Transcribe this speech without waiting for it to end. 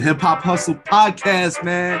Hip Hop Hustle podcast,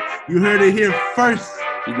 man. You heard it here first.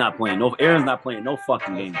 He's not playing. No, Aaron's not playing no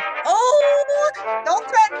fucking game. Oh, don't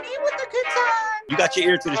threaten me with a good time. You got your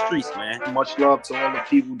ear to the streets, man. Much love to all the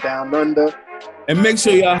people down under. And make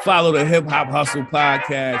sure y'all follow the Hip Hop Hustle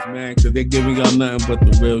podcast, man, because they're giving y'all nothing but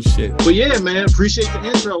the real shit. But yeah, man, appreciate the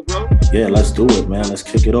intro, bro. Yeah, let's do it, man. Let's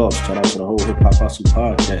kick it off. Shout out to the whole Hip Hop Hustle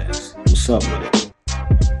podcast. What's up with it?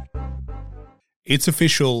 It's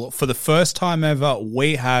official. For the first time ever,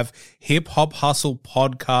 we have Hip Hop Hustle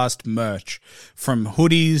podcast merch. From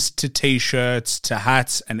hoodies to t-shirts to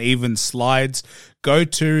hats and even slides. Go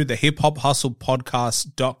to the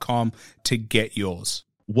hiphophustlepodcast.com to get yours.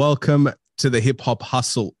 Welcome to the Hip Hop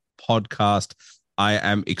Hustle podcast. I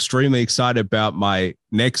am extremely excited about my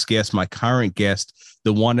next guest, my current guest,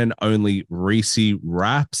 the one and only ReeCee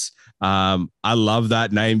Raps. I love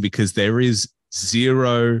that name because there is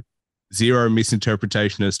zero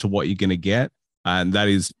misinterpretation as to what you're going to get. And that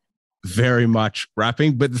is very much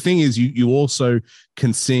rapping. But the thing is, you also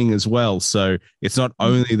can sing as well. So it's not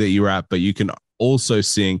only that you rap, but you can also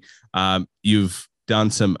sing. You've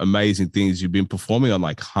done some amazing things. You've been performing on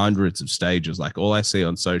like hundreds of stages. Like all I see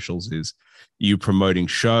on socials is you promoting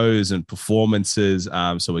shows and performances.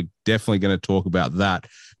 So we're definitely going to talk about that.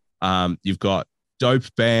 You've got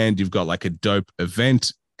dope band. You've got like a dope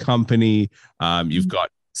event company. You've got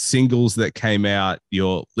singles that came out.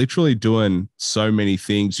 You're literally doing so many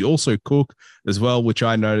things. You also cook as well, which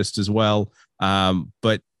I noticed as well.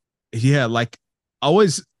 But yeah, like I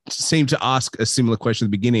always seem to ask a similar question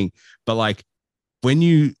at the beginning, but like when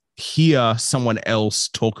you hear someone else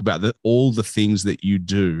talk about all the things that you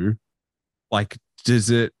do, like, does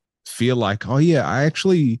it feel like, oh yeah, I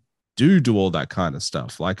actually do all that kind of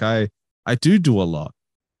stuff? Like I do a lot.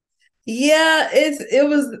 Yeah, it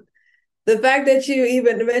was the fact that you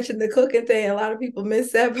even mentioned the cooking thing. A lot of people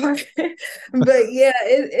miss that part. But yeah,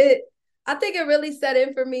 I think it really set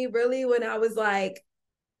in for me really when I was like,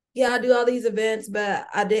 yeah, I do all these events, but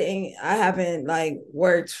I haven't like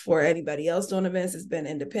worked for anybody else doing events. It's been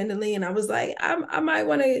independently. And I was like, I might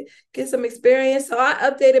want to get some experience. So I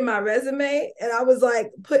updated my resume and I was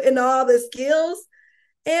like putting all the skills.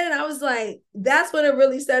 And I was like, that's when it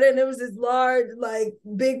really set in. It was this large, like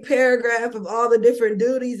big paragraph of all the different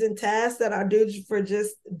duties and tasks that I do for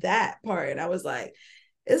just that part. And I was like,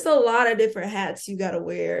 it's a lot of different hats you got to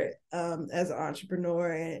wear as an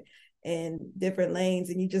entrepreneur and different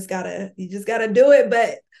lanes. And you just gotta do it.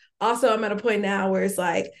 But also I'm at a point now where it's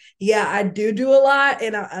like, yeah, I do a lot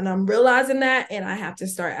and I'm realizing that, and I have to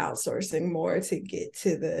start outsourcing more to get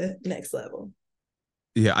to the next level.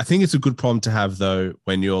 Yeah, I think it's a good problem to have, though,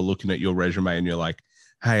 when you're looking at your resume and you're like,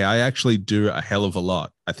 hey, I actually do a hell of a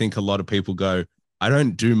lot. I think a lot of people go, I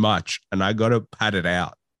don't do much, and I got to pad it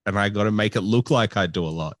out, and I got to make it look like I do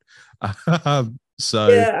a lot. So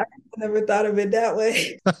yeah, I never thought of it that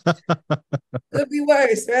way. Could be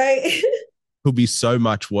worse, right? Could be so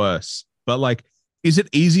much worse. But like, is it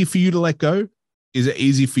easy for you to let go? Is it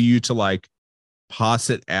easy for you to like pass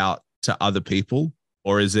it out to other people?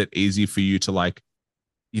 Or is it easy for you to like,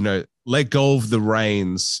 you know, let go of the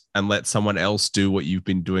reins and let someone else do what you've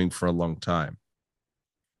been doing for a long time?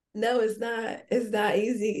 No, it's not. It's not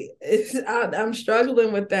easy. I'm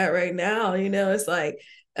struggling with that right now. You know, it's like,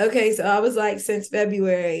 okay, so I was like, since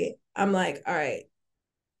February, I'm like, all right,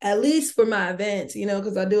 at least for my events, you know,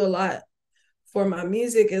 because I do a lot for my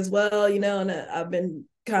music as well, you know, and I've been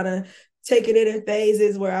kind of taking it in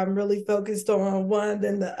phases where I'm really focused on one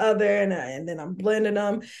then the other, and then I'm blending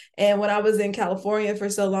them. And when I was in California for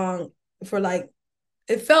so long,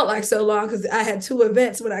 it felt like so long because I had 2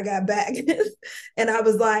 events when I got back. And I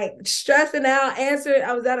was like stressing out,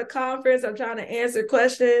 I was at a conference, I'm trying to answer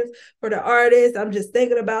questions for the artists. I'm just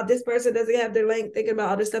thinking about this person doesn't have their link, thinking about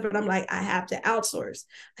all this stuff. And I'm like, I have to outsource,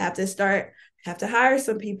 have to hire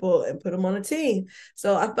some people and put them on a team.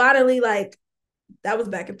 So I finally that was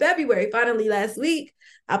back in February. Finally, last week,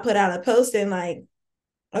 I put out a posting like,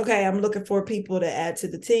 okay, I'm looking for people to add to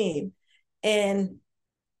the team. And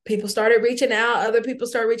people started reaching out. Other people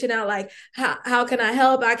started reaching out like, how can I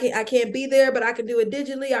help? I can't be there, but I can do it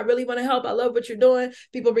digitally. I really want to help. I love what you're doing.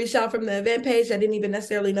 People reached out from the event page that didn't even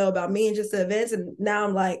necessarily know about me and just the events. And now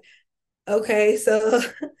I'm like, okay, so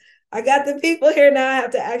I got the people here now. I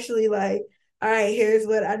have to actually like, all right, here's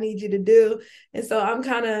what I need you to do. And so I'm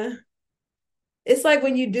kind of, it's like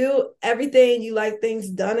when you do everything, you like things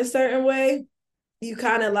done a certain way, you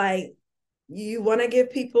kind of like, you want to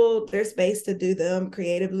give people their space to do them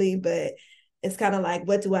creatively, but it's kind of like,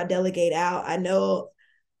 what do I delegate out? I know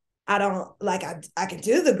I don't like, I can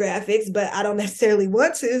do the graphics, but I don't necessarily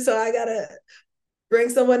want to. So I got to bring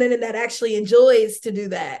someone in that actually enjoys to do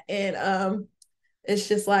that. And it's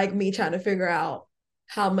just like me trying to figure out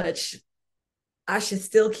how much I should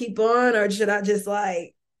still keep on, or should I just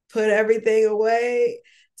like put everything away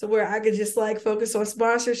to where I could just like focus on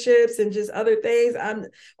sponsorships and just other things.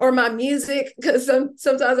 Or my music, because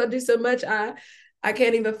sometimes I do so much I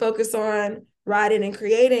can't even focus on writing and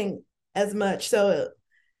creating as much. So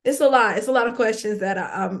it's a lot. It's a lot of questions that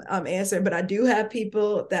I'm answering, but I do have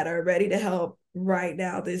people that are ready to help right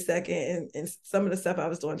now, this second. And some of the stuff I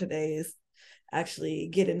was doing today is actually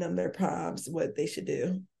getting them their prompts, what they should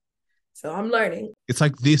do. So I'm learning. It's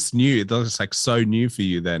like this new. It's like so new for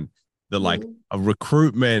you then. The like a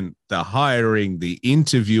recruitment, the hiring, the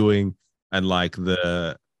interviewing, and like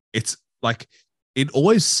it's like it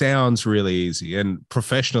always sounds really easy. And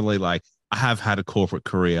professionally, like I have had a corporate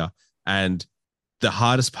career, and the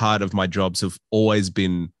hardest part of my jobs have always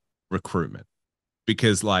been recruitment,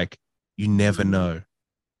 because like you never know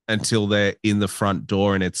until they're in the front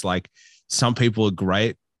door. And it's like some people are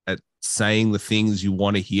great at saying the things you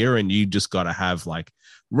want to hear, and you just got to have like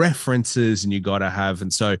references, and you got to have.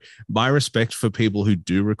 And so my respect for people who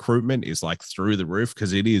do recruitment is like through the roof,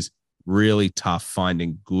 because it is really tough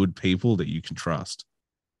finding good people that you can trust.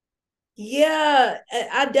 Yeah,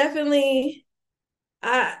 I definitely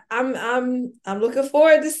I'm looking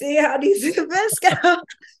forward to seeing how these events go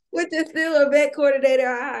with this new event coordinator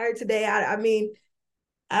I hired today. I mean,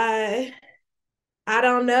 I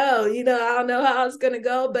don't know, I don't know how it's gonna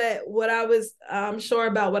go, but what I was sure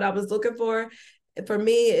about, what I was looking for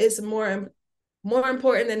me, is more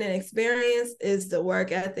important than an experience is the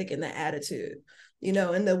work ethic and the attitude,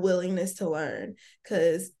 and the willingness to learn,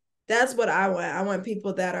 because that's what I want. I want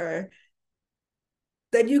people that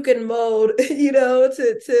you can mold,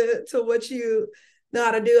 to what you know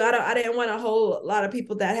how to do. I didn't want a whole lot of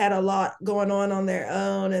people that had a lot going on their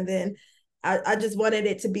own, and then I just wanted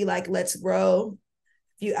it to be like, let's grow.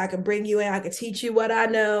 I could bring you in, I could teach you what I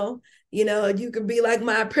know. You could be like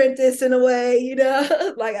my apprentice in a way,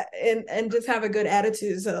 like, and just have a good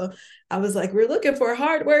attitude. So I was like, we're looking for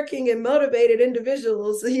hardworking and motivated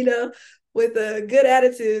individuals, with a good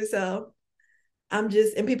attitude. So and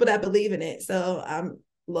people that believe in it. So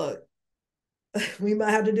look, we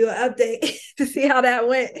might have to do an update to see how that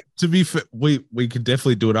went. To be fair, we could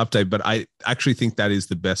definitely do an update, but I actually think that is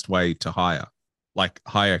the best way to hire. Like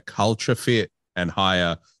hire culture fit and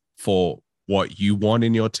hire for what you want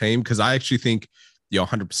in your team. Because I actually think you're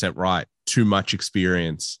 100% right. Too much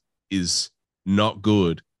experience is not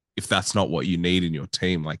good if that's not what you need in your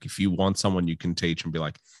team. Like if you want someone you can teach and be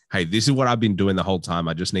like, hey, this is what I've been doing the whole time,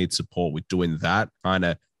 I just need support with doing that kind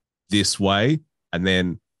of this way. And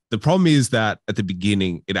then the problem is that at the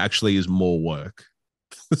beginning, it actually is more work.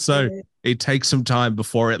 So it takes some time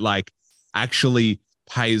before it like actually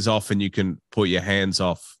pays off and you can put your hands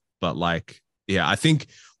off. But like, yeah, I think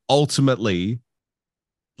ultimately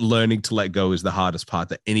learning to let go is the hardest part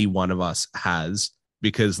that any one of us has,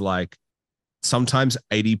 because like sometimes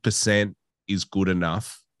 80% is good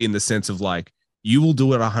enough, in the sense of like you will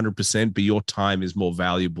do it 100%, but your time is more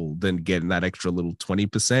valuable than getting that extra little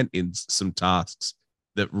 20% in some tasks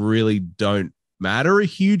that really don't matter a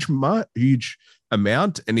huge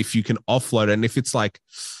amount. And if you can offload it, and if it's like,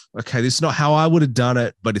 okay, this is not how I would have done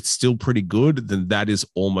it, but it's still pretty good, then that is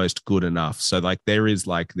almost good enough. So like there is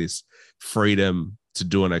like this freedom to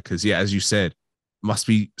doing it. Cause yeah, as you said, it must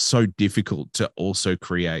be so difficult to also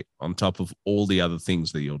create on top of all the other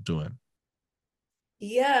things that you're doing.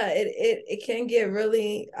 Yeah, it can get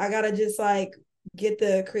really, I gotta just like get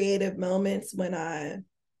the creative moments when I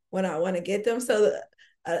want to get them. So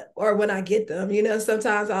or when I get them,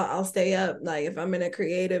 sometimes I'll stay up. Like if I'm in a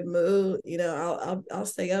creative mood, I'll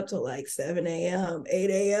stay up till like 7 a.m., 8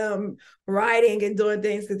 a.m. writing and doing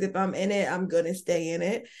things, because if I'm in it, I'm going to stay in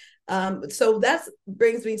it. So that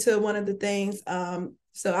brings me to one of the things.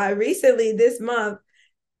 So I recently, this month,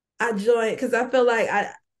 I joined, because I feel like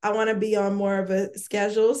I want to be on more of a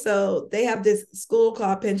schedule. So they have this school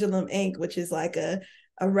called Pendulum Inc., which is like a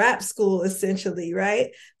rap school essentially,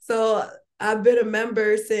 right? So I've been a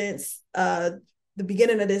member since the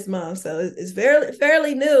beginning of this month. So it's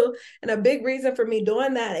fairly new. And a big reason for me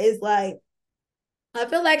doing that is like, I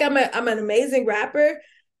feel like I'm an amazing rapper.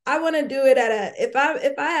 I want to do it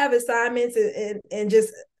if I have assignments and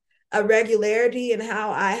just a regularity in how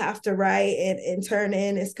I have to write and turn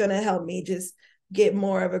in, it's going to help me just get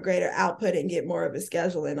more of a greater output and get more of a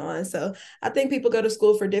scheduling on. So I think people go to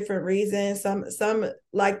school for different reasons. Some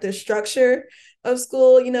like the structure of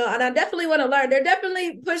school, and I definitely want to learn. They're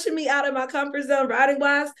definitely pushing me out of my comfort zone writing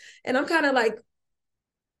wise. And I'm kind of like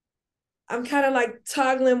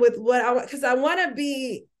toggling with what I want, because I want to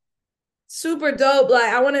be super dope.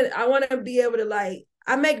 Like I want to be able to like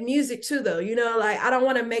I make music too, though, you know, like I don't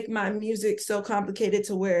want to make my music so complicated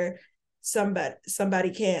to where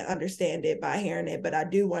somebody can't understand it by hearing it, but I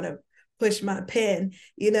do want to push my pen,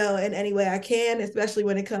 you know, in any way I can, especially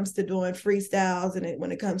when it comes to doing freestyles and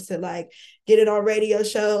when it comes to like getting on radio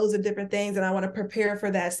shows and different things. And I want to prepare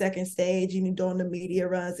for that second stage, you know, doing the media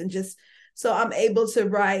runs, and just so I'm able to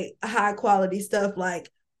write high quality stuff like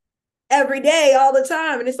every day, all the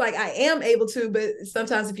time. And it's like I am able to, but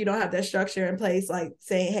sometimes if you don't have that structure in place, like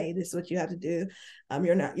saying, hey, this is what you have to do,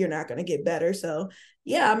 you're not going to get better. So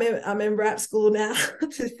yeah, I'm in rap school now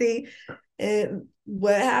to see and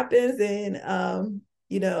what happens, and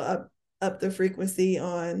you know, up the frequency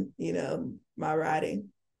on, you know, my writing.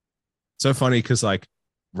 So funny because like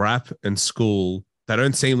rap and school, they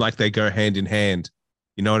don't seem like they go hand in hand.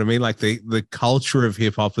 You know what I mean? Like the culture of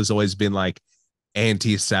hip hop has always been like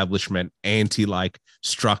anti-establishment, anti like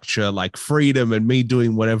structure, like freedom and me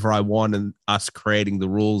doing whatever I want and us creating the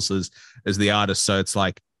rules as the artist. So it's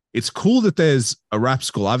like, it's cool that there's a rap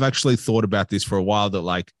school. I've actually thought about this for a while, that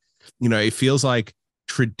like, you know, it feels like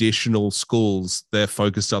traditional schools, they're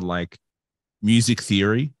focused on like music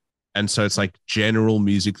theory. And so it's like general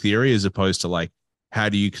music theory as opposed to like, how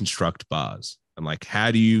do you construct bars and like,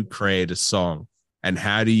 how do you create a song and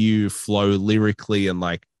how do you flow lyrically? And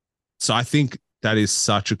like, so I think that is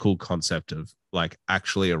such a cool concept of like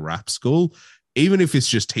actually a rap school, even if it's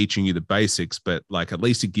just teaching you the basics, but like, at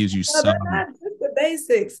least it gives you some. Not just the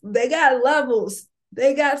basics. They got levels.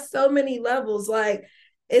 They got so many levels. Like,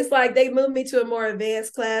 it's like they moved me to a more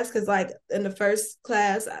advanced class because like in the first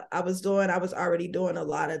class I was already doing a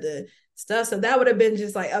lot of the stuff. So that would have been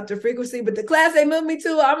just like up to frequency. But the class they moved me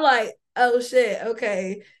to, I'm like, oh shit,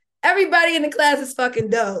 okay. Everybody in the class is fucking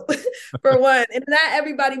dope, for one. And not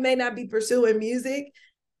everybody may not be pursuing music,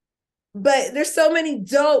 but there's so many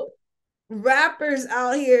dope rappers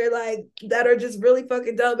out here like that are just really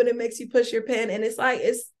fucking dope, and it makes you push your pen. And it's like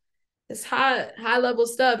it's high level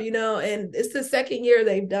stuff, you know, and it's the second year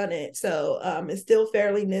they've done it. So it's still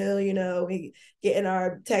fairly new, you know. We get in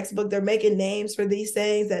our textbook, they're making names for these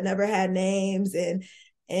things that never had names, and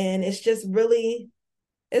it's just really,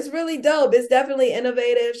 it's really dope. It's definitely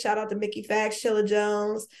innovative. Shout out to Mickey Fax, Chilla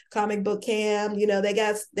Jones, Comic Book Cam. You know, they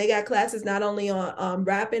got classes not only on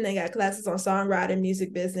rapping, they got classes on songwriting,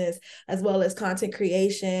 music business, as well as content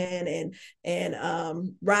creation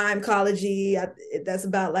and rhymecology. That's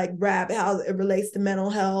about like rap, how it relates to mental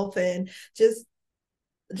health, and just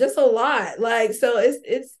a lot. Like, so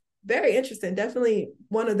it's very interesting. Definitely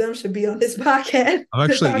one of them should be on this podcast. I've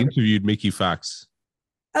actually interviewed Mickey Fax.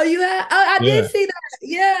 Oh, you have? Oh, I did see that.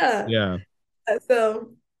 Yeah. Yeah.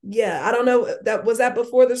 So yeah, I don't know. Was that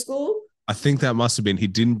before the school? I think that must have been. He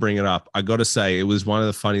didn't bring it up. I got to say, it was one of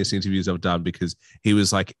the funniest interviews I've done because he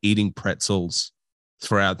was like eating pretzels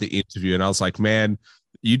throughout the interview, and I was like, man,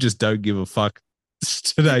 you just don't give a fuck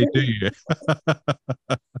today, do you?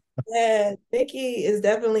 Yeah, Mickey is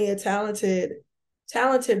definitely a talented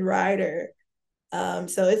writer.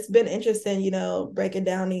 So it's been interesting, you know, breaking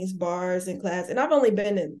down these bars in class. And I've only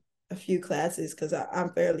been in a few classes because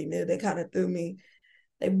I'm fairly new. They kind of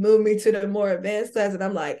they moved me to the more advanced class,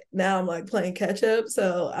 and now I'm like playing catch up.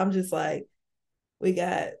 So I'm just like,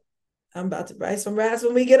 I'm about to write some raps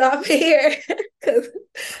when we get off here because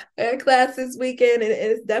I had class this weekend, and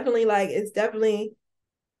it's definitely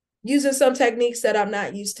using some techniques that I'm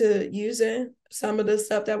not used to using, some of the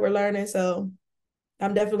stuff that we're learning. So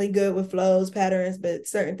I'm definitely good with flows, patterns, but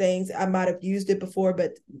certain things I might have used it before,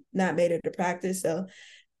 but not made it a practice. So,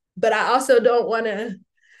 but I also don't want to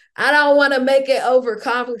make it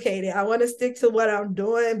overcomplicated. I want to stick to what I'm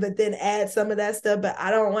doing, but then add some of that stuff. But I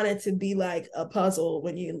don't want it to be like a puzzle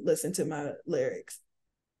when you listen to my lyrics.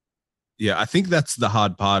 Yeah, I think that's the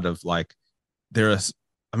hard part of like,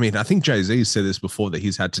 I think Jay-Z said this before, that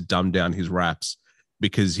he's had to dumb down his raps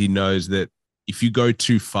because he knows that if you go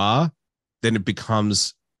too far, then it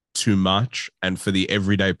becomes too much. And for the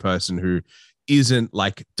everyday person who isn't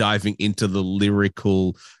like diving into the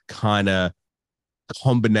lyrical kind of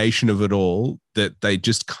combination of it all, that they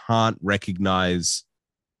just can't recognize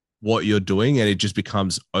what you're doing, and it just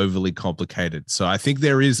becomes overly complicated. So I think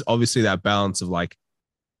there is obviously that balance of like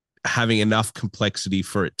having enough complexity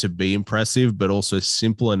for it to be impressive, but also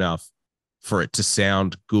simple enough for it to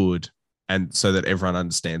sound good, and so that everyone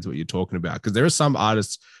understands what you're talking about. Because there are some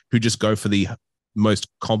artists who just go for the most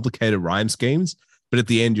complicated rhyme schemes, but at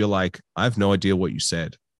the end you're like, I have no idea what you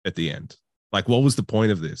said at the end. Like, what was the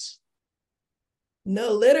point of this?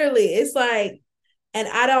 No, literally, it's like, and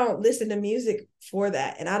I don't listen to music for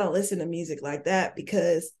that, and I don't listen to music like that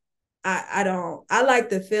because I like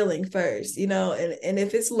the feeling first, you know, and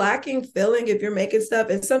if it's lacking feeling, if you're making stuff,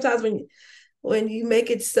 and sometimes when you make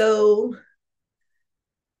it so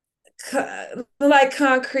like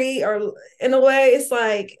concrete, or in a way it's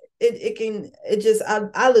like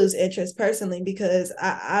I lose interest personally, because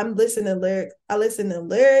I'm listening to lyrics. I listen to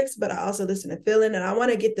lyrics, but I also listen to feeling, and I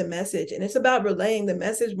want to get the message, and it's about relaying the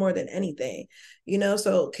message more than anything,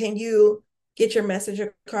 so can you get your message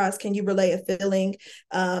across? Can you relay a feeling?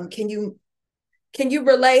 Can you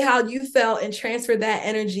relay how you felt and transfer that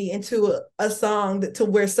energy into a song to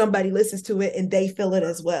where somebody listens to it and they feel it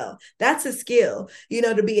as well? That's a skill,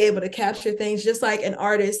 to be able to capture things, just like an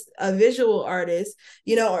artist, a visual artist,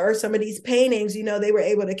 or some of these paintings, they were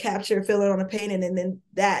able to capture, feel it on a painting, and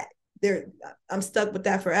then I'm stuck with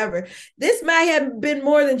that forever. This might have been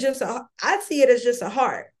more than just I see it as just a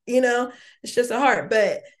heart, it's just a heart,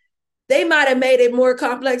 but they might have made it more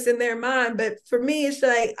complex in their mind. But for me, it's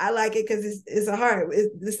like, I like it because it's a heart.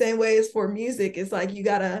 It's the same way as for music. It's like, you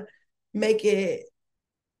got to make it,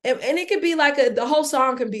 and it could be like the whole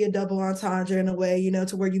song can be a double entendre in a way,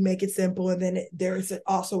 to where you make it simple, and then there's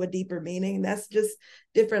also a deeper meaning. That's just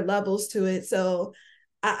different levels to it. So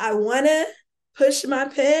I want to push my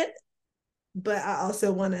pen, but I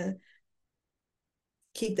also want to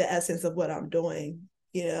keep the essence of what I'm doing,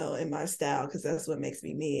 in my style, because that's what makes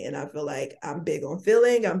me me. And I feel like I'm big on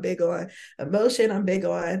feeling, I'm big on emotion, I'm big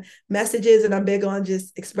on messages, and I'm big on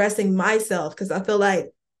just expressing myself, because I feel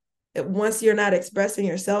like once you're not expressing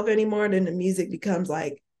yourself anymore, then the music becomes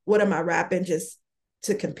like, what am I rapping just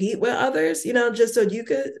to compete with others, just so you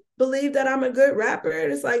could believe that I'm a good rapper?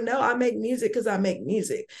 And it's like, no, I make music because I make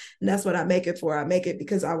music, and that's what I make it for. I make it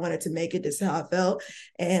because I wanted to make it. This is how I felt,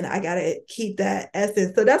 and I gotta keep that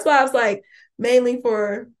essence. So that's why I was like, mainly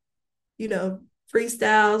for,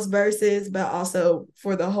 freestyles, verses, but also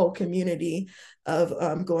for the whole community of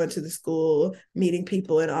when to the school, meeting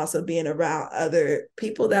people, and also being around other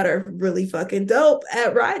people that are really fucking dope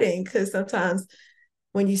at writing. Because sometimes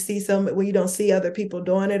when you don't see other people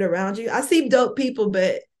doing it around you, I see dope people,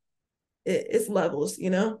 but it's levels,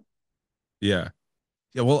 Yeah.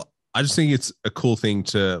 Well, I just think it's a cool thing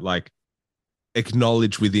to like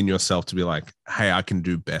acknowledge within yourself, to be like, hey, I can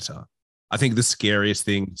do better. I think the scariest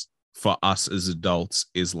things for us as adults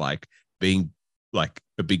is like being like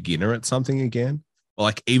a beginner at something again, or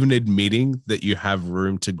like even admitting that you have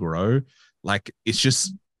room to grow. Like, it's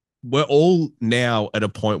just, we're all now at a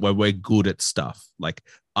point where we're good at stuff. Like,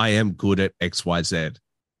 I am good at XYZ,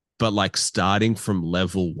 but like starting from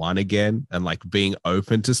level one again, and like being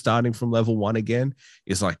open to starting from level one again,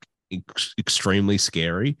 is like extremely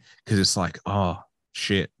scary, because it's like, oh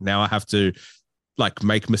shit, now I have to like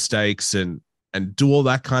make mistakes and do all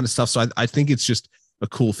that kind of stuff. So I think it's just a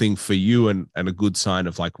cool thing for you, and a good sign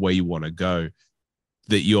of like where you want to go,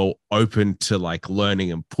 that you're open to like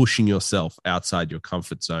learning and pushing yourself outside your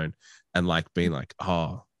comfort zone, and like being like,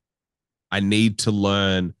 oh, I need to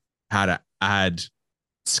learn how to add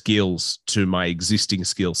skills to my existing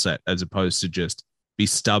skill set, as opposed to just be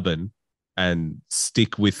stubborn and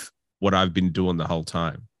stick with what I've been doing the whole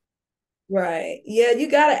time. Right. Yeah, you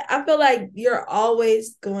got it. I feel like you're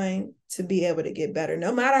always going to be able to get better,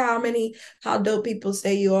 no matter how dope people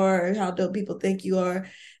say you are, or how dope people think you are.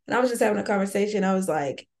 And I was just having a conversation. I was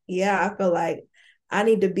like, yeah, I feel like I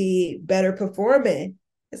need to be better performing.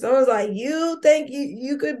 And someone was like, you think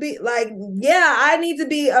you could be like, yeah, I need to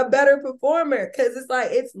be a better performer, because it's like,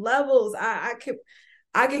 it's levels. I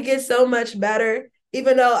could get so much better,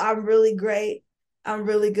 even though I'm really great. I'm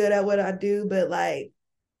really good at what I do, but like,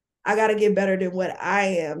 I got to get better than what I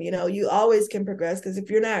am. You always can progress, because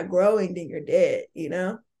if you're not growing, then you're dead,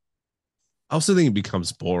 I also think it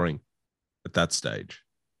becomes boring at that stage.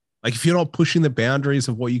 Like, if you're not pushing the boundaries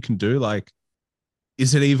of what you can do, like,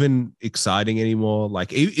 is it even exciting anymore?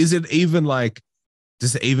 Like, is it even like,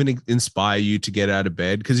 does it even inspire you to get out of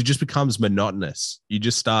bed? Because it just becomes monotonous. You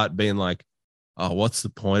just start being like, oh, what's the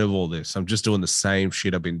point of all this? I'm just doing the same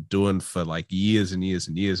shit I've been doing for like years and years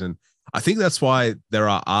and years. And I think that's why there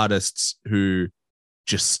are artists who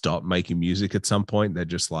just stop making music at some point. They're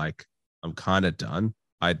just like, I'm kind of done.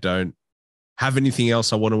 I don't have anything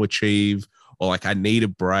else I want to achieve, or like I need a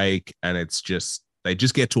break. And it's just, they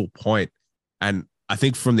just get to a point. And I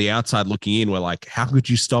think from the outside looking in, we're like, how could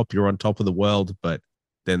you stop? You're on top of the world. But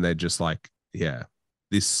then they're just like, yeah,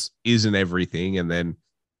 this isn't everything. And then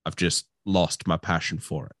I've just lost my passion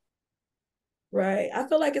for it. Right. I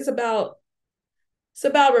feel like it's about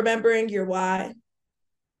remembering your why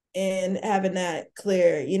and having that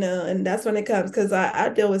clear, and that's when it comes, because I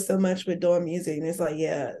deal with so much with doing music, and it's like,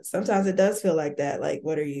 yeah, sometimes it does feel like that. Like,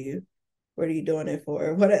 what are you doing it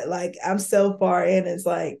for? Like, I'm so far in, it's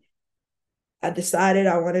like, I decided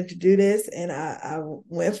I wanted to do this, and I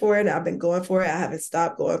went for it. I've been going for it. I haven't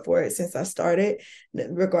stopped going for it since I started,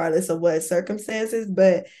 regardless of what circumstances.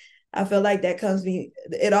 But I feel like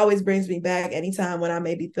it always brings me back anytime when I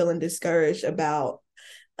may be feeling discouraged about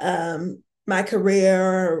my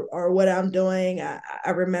career or what I'm doing. I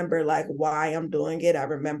remember like why I'm doing it. I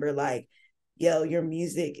remember like, yo, your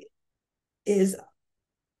music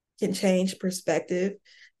can change perspective.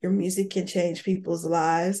 Your music can change people's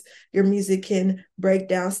lives. Your music can break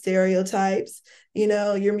down stereotypes.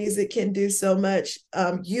 Your music can do so much.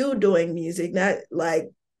 You doing music, not like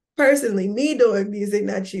personally me doing music,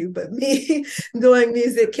 not you, but me doing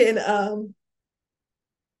music can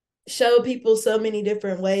show people so many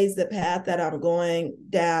different ways the path that I'm going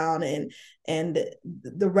down and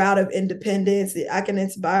the route of independence. I can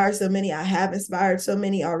inspire so many. I have inspired so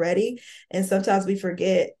many already. And sometimes we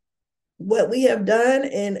forget what we have done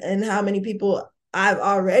and how many people I've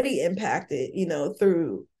already impacted,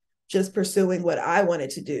 through just pursuing what I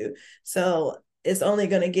wanted to do. So it's only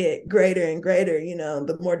going to get greater and greater,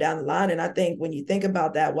 the more down the line. And I think when you think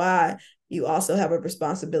about that, why, you also have a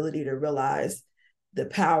responsibility to realize the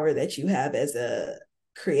power that you have as a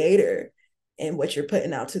creator and what you're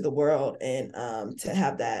putting out to the world, and to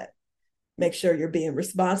have that, make sure you're being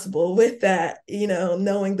responsible with that,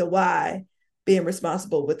 knowing the why, being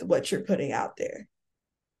responsible with what you're putting out there.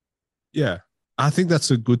 Yeah. I think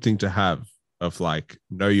that's a good thing to have, of like,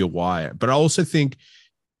 know your why. But I also think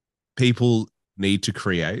people need to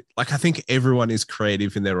create. Like, I think everyone is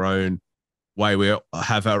creative in their own way. We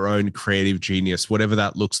have our own creative genius, whatever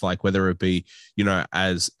that looks like, whether it be,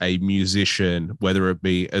 as a musician, whether it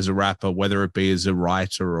be as a rapper, whether it be as a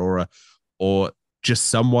writer or just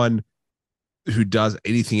someone who does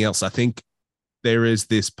anything else. I think there is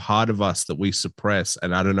this part of us that we suppress,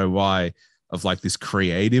 and I don't know why, of like this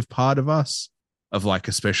creative part of us, of like,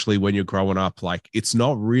 especially when you're growing up, like it's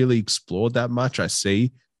not really explored that much. I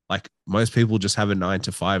see like most people just have a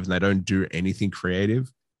 9-to-5 and they don't do anything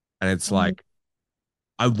creative. And it's like,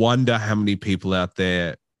 I wonder how many people out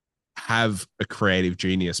there have a creative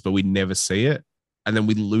genius, but we never see it. And then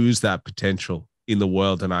we lose that potential in the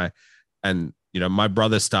world. And my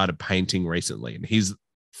brother started painting recently, and he's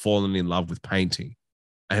fallen in love with painting.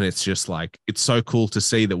 And it's just like, it's so cool to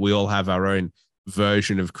see that we all have our own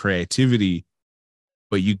version of creativity,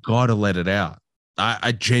 but you got to let it out.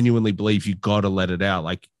 I genuinely believe you got to let it out.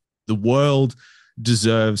 Like, the world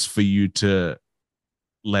deserves for you to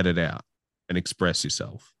let it out and express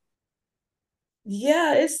yourself.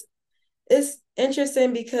 Yeah, it's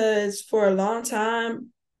interesting because for a long time,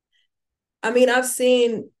 I mean, I've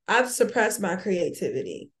suppressed my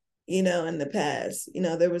creativity, in the past.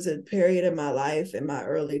 There was a period of my life in my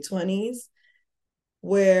early 20s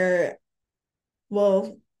where,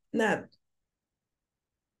 well, not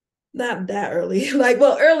that early, like,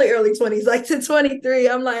 well, early 20s, like to 23.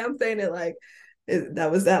 I'm saying it like that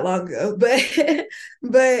was that long ago, but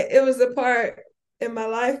it was a part in my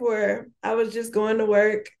life where I was just going to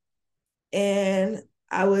work and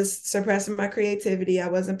I was suppressing my creativity. I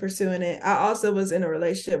wasn't pursuing it. I also was in a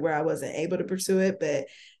relationship where I wasn't able to pursue it, but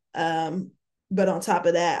on top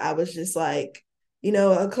of that, I was just like,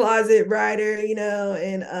 a closet writer,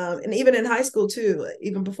 and even in high school too,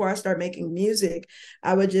 even before I started making music,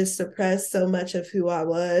 I would just suppress so much of who I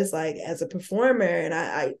was like as a performer. And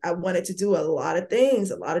I wanted to do a lot of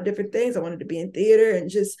things, a lot of different things. I wanted to be in theater and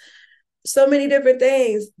just so many different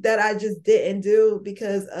things that I just didn't do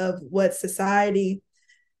because of what society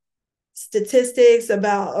statistics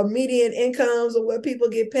about median incomes or what people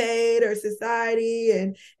get paid or society.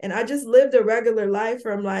 And I just lived a regular life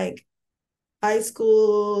from like high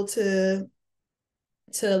school to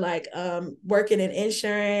like working in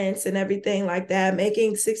insurance and everything like that,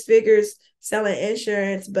 making 6 figures selling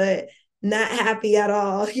insurance, but not happy at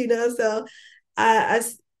all, So I've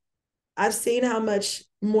seen how much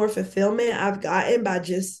more fulfillment I've gotten by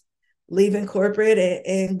just leaving corporate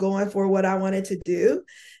and going for what I wanted to do.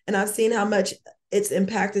 And I've seen how much it's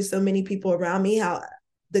impacted so many people around me, how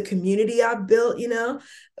the community I've built,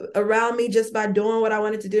 around me just by doing what I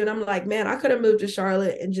wanted to do. And I'm like, man, I could have moved to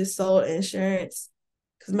Charlotte and just sold insurance,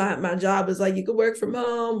 because my job was like, you could work from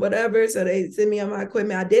home, whatever. So they send me on my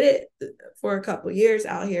equipment. I did it for a couple of years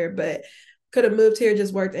out here, but could have moved here,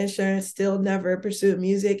 just worked insurance, still never pursued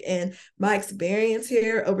music. And my experience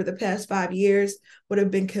here over the past 5 years would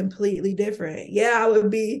have been completely different. Yeah, I would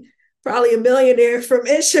be probably a millionaire from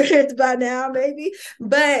insurance by now, maybe.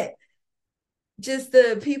 But just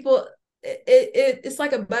the people, it's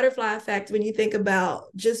like a butterfly effect when you think about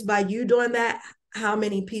just by you doing that, how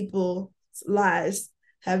many people's lives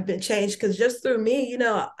have been changed. Because just through me,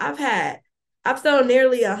 I've had I've thrown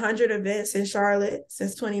nearly 100 events in Charlotte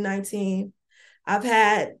since 2019. I've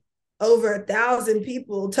had over 1,000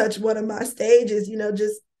 people touch one of my stages,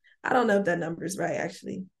 just, I don't know if that number is right,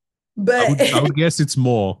 actually, but I would guess it's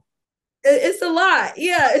more. it's a lot.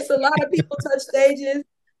 Yeah, it's a lot of people touch stages,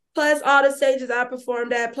 plus all the stages I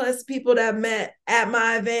performed at, plus people that met at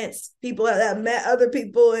my events, people that met other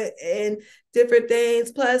people and different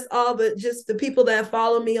things, plus all the people that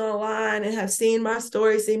follow me online and have seen my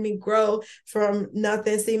story, seen me grow from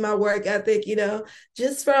nothing, seen my work ethic,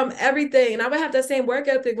 just from everything. And I would have that same work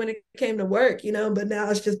ethic when it came to work, but now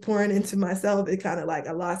it's just pouring into myself. It kind of like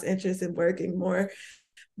I lost interest in working more.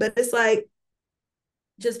 But it's like,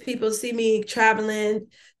 just people see me traveling,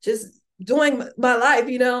 just doing my life,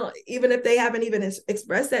 even if they haven't even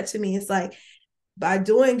expressed that to me. It's like, by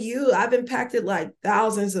doing you, I've impacted like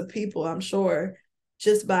thousands of people, I'm sure,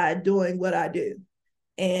 just by doing what I do.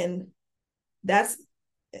 And that's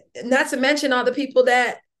not to mention all the people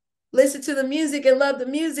that listen to the music and love the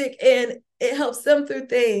music, and it helps them through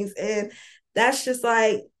things. And that's just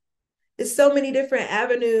like, it's so many different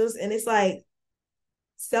avenues. And it's like,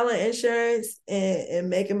 selling insurance and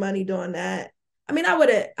making money doing that. I mean, I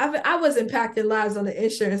was impacting lives on the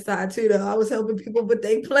insurance side too, though. I was helping people with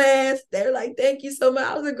their plans. They're like, thank you so much.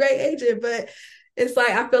 I was a great agent, but it's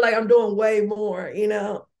like, I feel like I'm doing way more,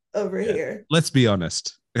 over here. Let's be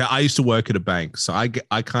honest. I used to work at a bank, so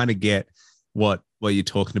I kind of get what you're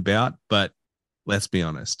talking about, but let's be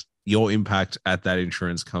honest. Your impact at that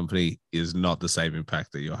insurance company is not the same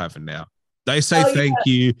impact that you're having now. They say thank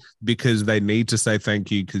you because they need to say thank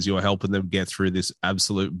you because you're helping them get through this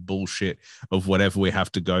absolute bullshit of whatever we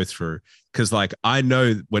have to go through. Because, like, I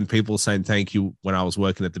know when people are saying thank you when I was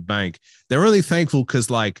working at the bank, they're only thankful because,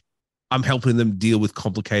 like, I'm helping them deal with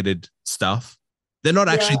complicated stuff. They're not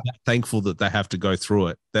actually that thankful that they have to go through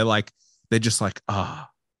it. They're just like, I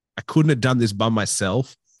couldn't have done this by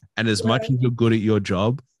myself. And as much as you're good at your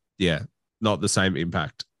job, not the same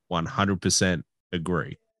impact. 100%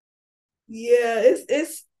 agree. Yeah,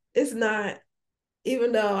 it's not,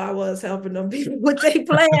 even though I was helping them people with their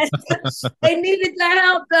plans. They needed the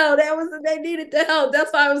help though. They needed the help.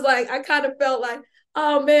 That's why I was like, I kind of felt like,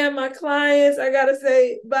 oh man, my clients, I gotta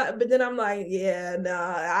say, but then I'm like, yeah, no,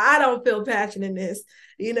 I don't feel passion in this,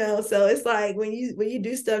 So it's like when you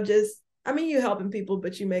do stuff, you helping people,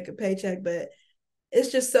 but you make a paycheck, but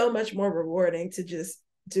it's just so much more rewarding to just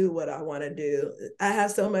do what I want to do. I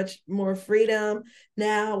have so much more freedom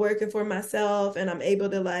now working for myself, and I'm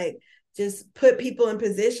able to like just put people in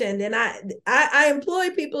position. And I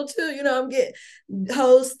employ people too. I'm getting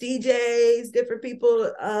hosts, DJs, different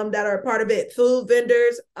people that are part of it, food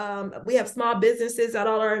vendors. We have small businesses at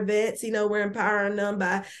all our events. We're empowering them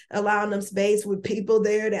by allowing them space with people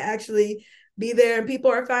there to actually be there, and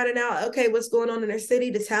people are finding out, okay, what's going on in their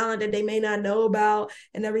city, the talent that they may not know about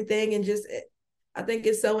and everything. And just, I think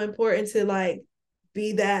it's so important to like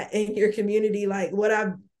be that in your community. Like what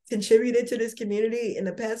I've contributed to this community in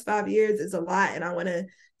the past 5 years is a lot. And I want to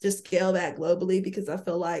just scale that globally because I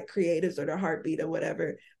feel like creatives are the heartbeat of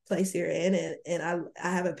whatever place you're in. And I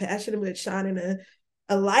have a passion with shining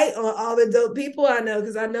a light on all the dope people I know,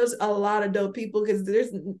 because I know a lot of dope people, because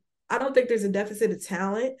I don't think there's a deficit of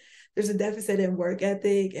talent. There's a deficit in work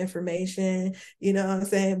ethic, information, you know what I'm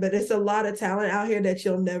saying? But it's a lot of talent out here that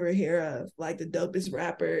you'll never hear of. Like the dopest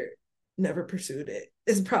rapper never pursued it.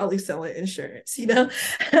 It's probably selling insurance,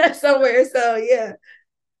 somewhere. So yeah,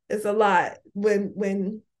 it's a lot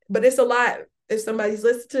but it's a lot. If somebody's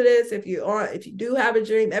listening to this, if you do have a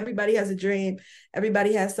dream, everybody has a dream.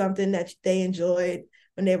 Everybody has something that they enjoyed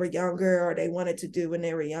when they were younger or they wanted to do when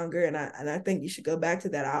they were younger. And I think you should go back to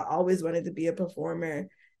that. I always wanted to be a performer.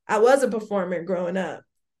 I was a performer growing up.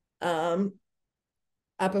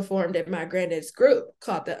 I performed at my granddad's group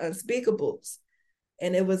called the Unspeakables.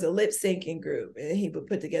 And it was a lip syncing group. And he would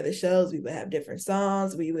put together shows. We would have different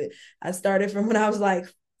songs. I started from when I was like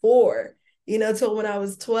 4, till when I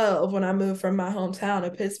was 12, when I moved from my hometown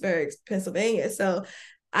of Pittsburgh, Pennsylvania. So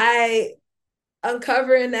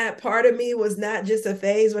uncovering that part of me was not just a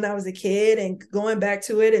phase when I was a kid, and going back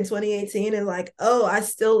to it in 2018 and like, oh, I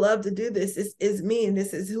still love to do this. This is me, and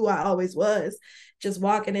this is who I always was. Just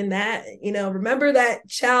walking in that, remember that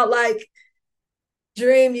childlike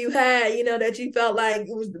dream you had, that you felt like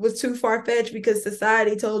was too far-fetched because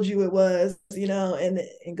society told you it was, and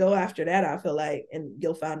go after that, I feel like, and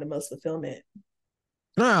you'll find the most fulfillment.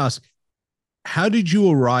 Can I ask, how did you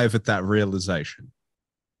arrive at that realization?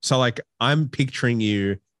 So like, I'm picturing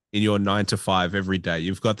you in your 9 to 5 every day.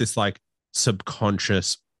 You've got this like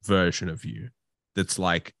subconscious version of you that's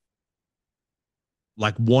like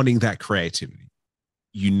wanting that creativity.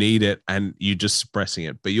 you need it and you're just suppressing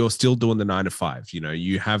it, but you're still doing the 9 to 5. You know,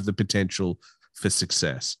 you have the potential for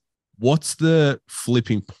success. What's the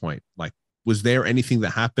flipping point? Like, was there anything that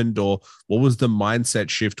happened, or what was the mindset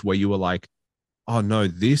shift where you were like, oh no,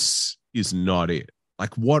 this is not it?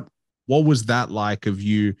 Like, what was that like of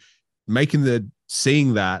you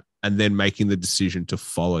seeing that and then making the decision to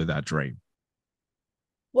follow that dream?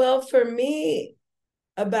 Well, for me,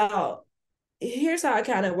 here's how it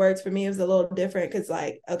kind of works. For me, it was a little different because,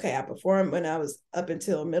 like, okay, I performed when I was up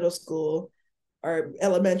until middle school or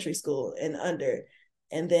elementary school and under.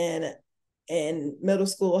 And then in middle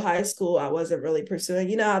school, high school, I wasn't really pursuing.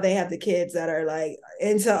 You know how they have the kids that are like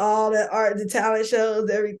into all the art, the talent shows,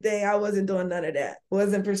 everything. I wasn't doing none of that.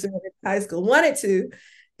 Wasn't pursuing it in high school. Wanted to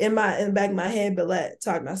in the back of my head, but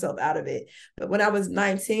talk myself out of it. But when I was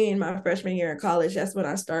 19, my freshman year in college, that's when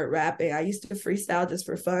I started rapping. I used to freestyle just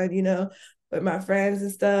for fun, you know, with my friends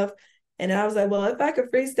and stuff. And I was like, well, if I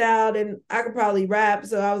could freestyle, then I could probably rap.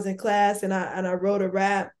 So I was in class and I wrote a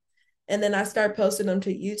rap. And then I started posting them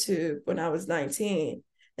to YouTube when I was 19.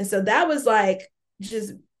 And so that was like,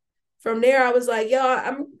 just from there, I was like,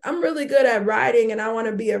 yo, I'm really good at writing and I want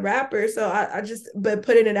to be a rapper. So but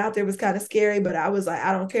putting it out there was kind of scary, but I was like,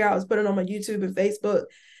 I don't care. I was putting it on my YouTube and Facebook.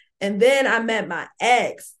 And then I met my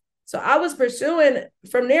ex. So I was pursuing,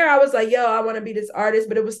 from there, I was like, yo, I want to be this artist,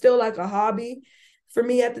 but it was still like a hobby for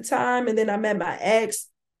me at the time. And then I met my ex,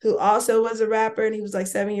 who also was a rapper, and he was like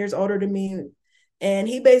 7 years older than me. And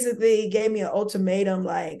he basically gave me an ultimatum,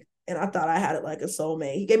 like, and I thought I had it like a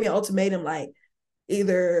soulmate. He gave me an ultimatum, like,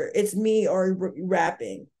 either it's me or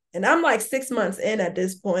rapping. And I'm like 6 months in at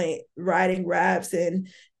this point, writing raps and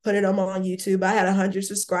putting them on YouTube. I had 100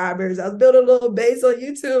 subscribers. I was building a little base on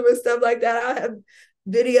YouTube and stuff like that. I have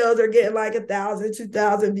videos are getting like 1,000,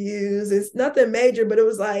 2,000 views. It's nothing major, but it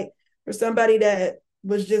was like for somebody that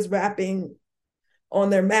was just rapping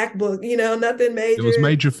on their MacBook, you know, nothing major. It was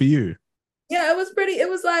major for you. Yeah, it was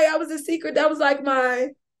like, I was a secret. That was like my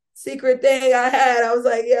secret thing I had. I was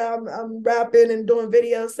like, yeah, I'm rapping and doing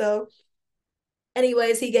videos. So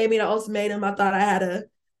anyways, he gave me the ultimatum. I thought I had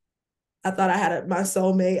my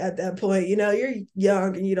soulmate at that point. You know, you're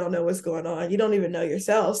young and you don't know what's going on. You don't even know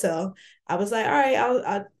yourself. So I was like, all right,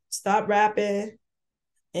 I stopped rapping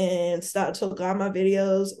and took all my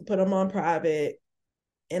videos, put them on private.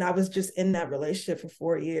 And I was just in that relationship for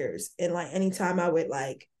 4 years. And like anytime I would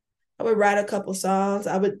write a couple songs.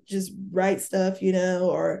 I would just write stuff, you know,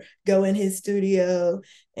 or go in his studio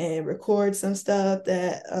and record some stuff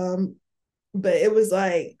that, but it was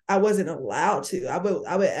like, I wasn't allowed to. I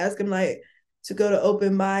would ask him like to go to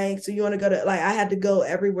open mics. So you want to go to, like, I had to go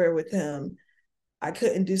everywhere with him. I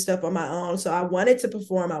couldn't do stuff on my own. So I wanted to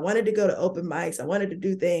perform. I wanted to go to open mics. I wanted to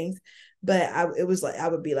do things, but it was like, I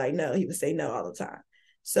would be like, no, he would say no all the time.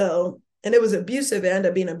 So, and it was abusive. It ended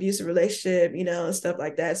up being an abusive relationship, you know, and stuff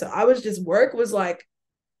like that. So work was like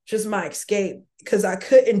just my escape because I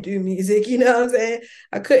couldn't do music, you know what I'm saying?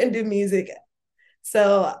 I couldn't do music.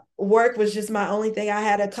 So work was just my only thing I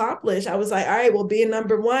had accomplished. I was like, all right, well, being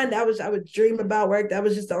number one, I would dream about work. That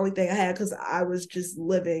was just the only thing I had because I was just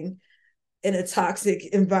living in a toxic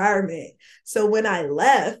environment. So when I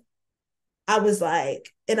left, I was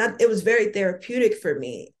like, it was very therapeutic for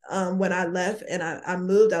me. When I left and I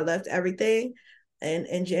moved, I left everything. And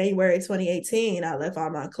in January 2018, I left all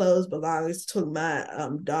my clothes, belongings, took my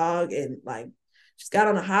dog, and like just got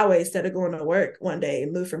on the highway instead of going to work one day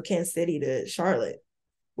and moved from Kansas City to Charlotte,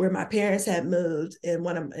 where my parents had moved and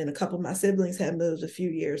a couple of my siblings had moved a few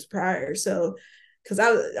years prior. So, because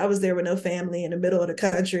I was there with no family in the middle of the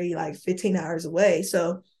country, like 15 hours away.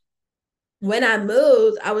 So when I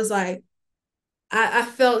moved, I was like, I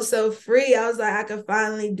felt so free. I was like, I could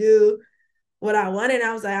finally do what I wanted.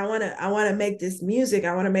 I was like, I want to make this music.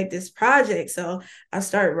 I want to make this project. So I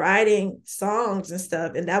started writing songs and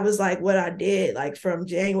stuff. And that was like what I did. Like from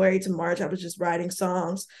January to March, I was just writing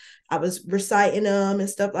songs. I was reciting them and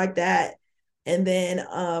stuff like that. And then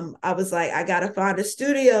I was like, I gotta find a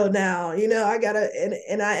studio now, you know,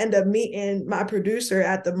 and I end up meeting my producer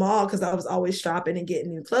at the mall because I was always shopping and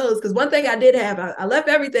getting new clothes. Because one thing I did have, I left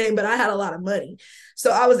everything, but I had a lot of money.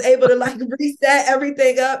 So I was able to like reset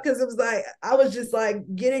everything up because it was like, I was just like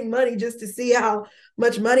getting money just to see how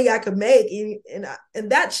much money I could make.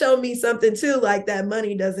 And that showed me something too, like that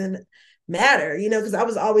money doesn't matter, you know, because I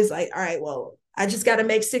was always like, all right, well, I just got to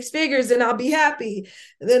make 6 figures and I'll be happy.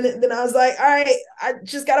 And then I was like, all right, I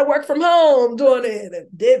just got to work from home doing it. And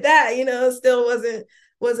did that, you know, still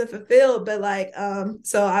wasn't fulfilled. But like,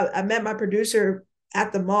 so I met my producer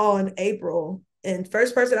at the mall in April, and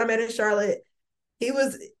first person I met in Charlotte,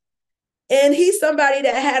 he's somebody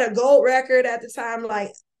that had a gold record at the time.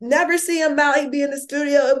 Like never see him out. He'd be in the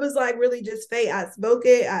studio. It was like really just fate. I spoke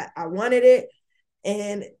it. I wanted it.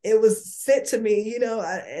 And it was sent to me, you know,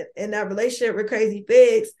 in that relationship with Crazy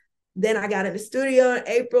Figs. Then I got in the studio in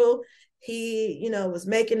April. He, you know, was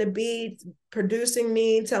making the beats, producing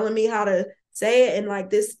me, telling me how to say it. And like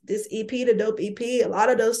this EP, the Dope EP, a lot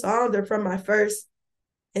of those songs are from my first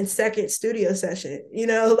and second studio session, you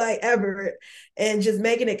know, like ever. And just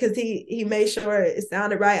making it because he made sure it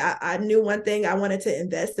sounded right. I knew one thing, I wanted to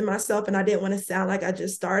invest in myself, and I didn't want to sound like I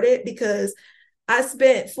just started, because I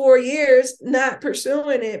spent 4 years not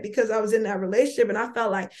pursuing it because I was in that relationship, and I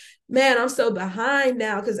felt like, man, I'm so behind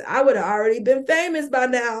now, because I would have already been famous by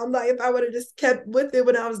now. I'm like, if I would have just kept with it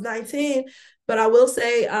when I was 19. But I will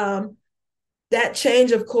say that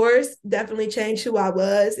change, of course, definitely changed who I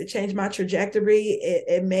was. It changed my trajectory.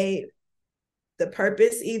 It made the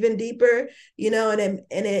purpose even deeper, you know, and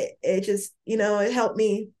it just, you know, it helped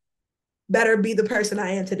me better be the person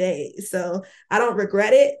I am today. So I don't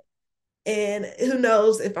regret it. And who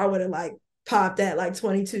knows if I would have like popped at like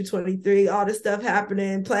 22, 23, all this stuff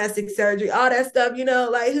happening, plastic surgery, all that stuff, you know,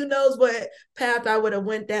 like who knows what path I would have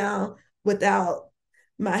went down without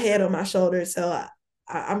my head on my shoulders. So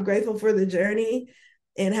I'm grateful for the journey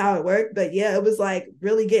and how it worked. But yeah, it was like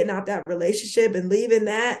really getting out that relationship and leaving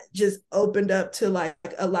that just opened up to like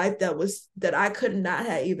a life that I could not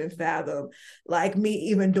have even fathomed, like me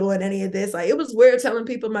even doing any of this. Like it was weird telling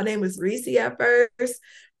people my name was ReeCee at first.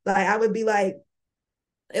 Like I would be like,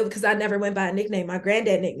 because I never went by a nickname. My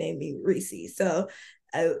granddad nicknamed me ReeCee. So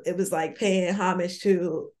it was like paying homage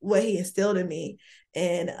to what he instilled in me.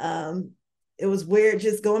 And it was weird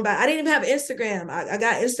just going by. I didn't even have Instagram. I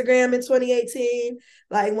got Instagram in 2018.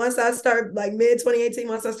 Like once I start, like mid 2018,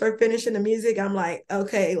 once I start finishing the music, I'm like,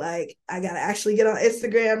 okay, like I got to actually get on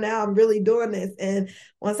Instagram now. I'm really doing this. And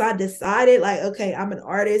once I decided like, okay, I'm an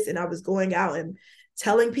artist, and I was going out and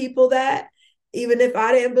telling people that, even if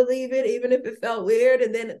I didn't believe it, even if it felt weird.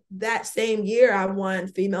 And then that same year, I won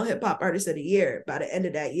Female Hip Hop Artist of the Year by the end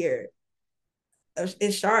of that year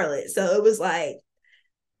in Charlotte. So it was like,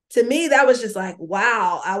 to me, that was just like,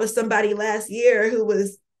 wow, I was somebody last year who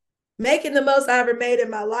was making the most I ever made in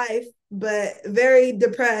my life, but very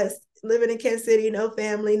depressed, living in Kansas City, no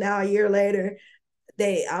family. Now a year later,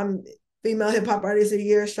 I'm Female Hip Hop Artist of the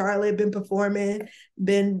Year, Charlotte, been performing,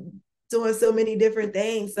 been doing so many different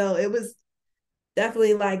things. So it was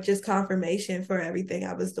definitely like just confirmation for everything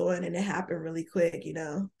I was doing, and it happened really quick, you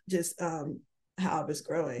know, just how I was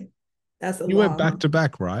growing. That's You went back to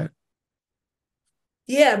back, right?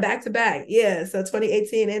 Yeah, back to back. Yeah. So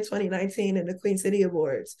 2018 and 2019 in the Queen City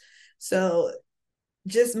Awards. So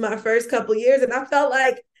just my first couple years. And I felt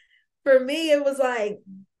like for me, it was like,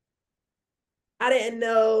 I didn't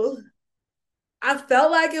know. I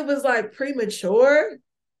felt like it was like premature,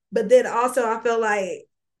 but then also I felt like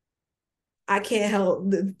I can't help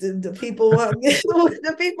the people want me.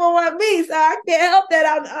 The people want me, so I can't help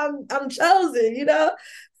that I'm chosen, you know.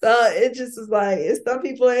 So it just was like, some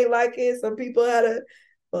people ain't like it. Some people had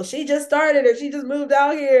well, she just started, or she just moved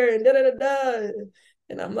out here, and da da da da.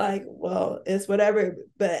 And I'm like, well, it's whatever.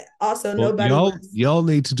 But also, Well, nobody y'all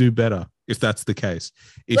need to do better if that's the case.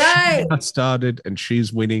 If she got started and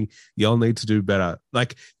she's winning, y'all need to do better.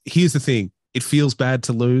 Like, here's the thing: it feels bad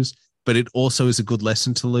to lose, but it also is a good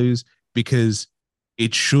lesson to lose, because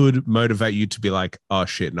it should motivate you to be like, oh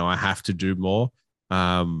shit, no, I have to do more.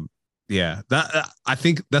 Yeah, that I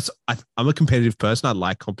think I'm a competitive person. I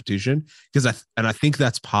like competition because I think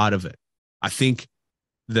that's part of it. I think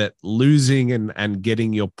that losing and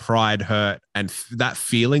getting your pride hurt and that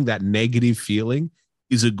feeling, that negative feeling,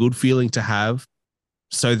 is a good feeling to have,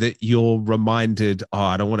 so that you're reminded, oh,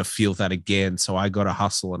 I don't want to feel that again. So I got to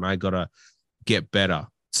hustle and I got to get better,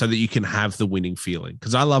 so that you can have the winning feeling.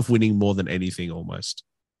 Because I love winning more than anything, almost.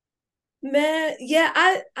 Man,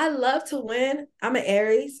 yeah, I love to win. I'm an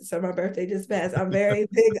Aries, so my birthday just passed. I'm very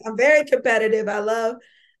big. I'm very competitive. I love,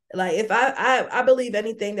 like, if I believe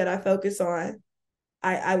anything that I focus on,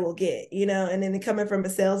 I will get, you know. And then coming from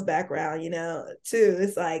a sales background, you know, too,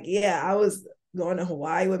 it's like, yeah, I was going to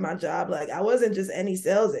Hawaii with my job. Like, I wasn't just any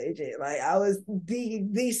sales agent. Like, I was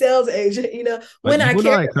the sales agent, you know. When I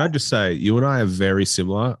can I just say, you and I are very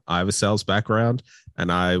similar. I have a sales background,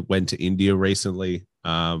 and I went to India recently.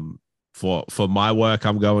 For my work,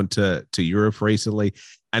 I'm going to Europe recently,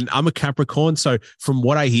 and I'm a Capricorn. So from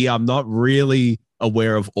what I hear, I'm not really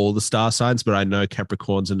aware of all the star signs, but I know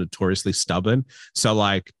Capricorns are notoriously stubborn. So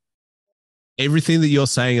like everything that you're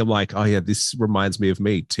saying, I'm like, oh yeah, this reminds me of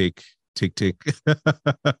me. Tick, tick, tick.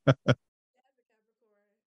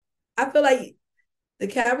 I feel like the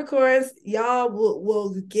Capricorns, y'all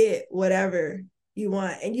will get whatever you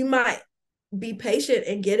want, and you might be patient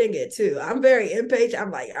in getting it too. I'm very impatient.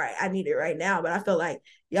 I'm like, all right, I need it right now. But I feel like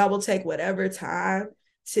y'all will take whatever time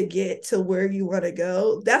to get to where you want to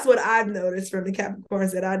go. That's what I've noticed from the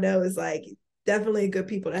Capricorns that I know is like definitely good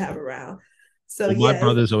people to have around. So well, my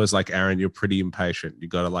brother's always like, Aaron, you're pretty impatient. You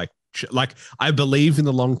got to like I believe in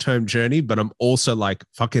the long-term journey, but I'm also like,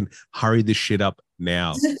 fucking hurry this shit up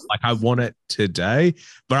now. Like I want it today,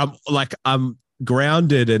 but I'm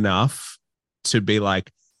grounded enough to be like,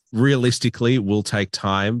 realistically, it will take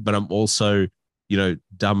time, but I'm also,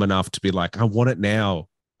 dumb enough to be like, I want it now.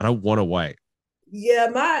 I don't want to wait. Yeah,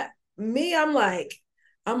 I'm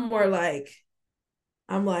more like,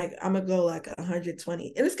 I'm gonna go like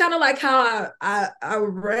 120, and it's kind of like how I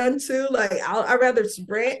run too. Like I rather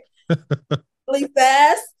sprint really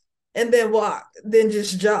fast and then walk than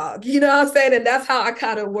just jog. You know what I'm saying? And that's how I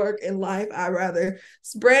kind of work in life. I rather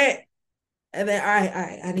sprint and then all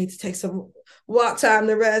right, I need to take some walk time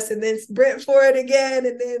to rest and then sprint for it again.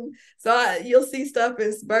 And then you'll see stuff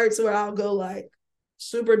in spurts where I'll go like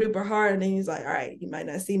super duper hard, and then he's like, all right, you might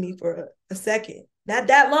not see me for a second. Not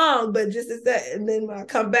that long, but just a second. And then when I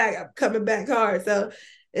come back, I'm coming back hard. So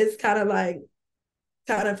it's kind of like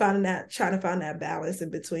trying to find that balance in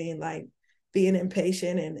between like being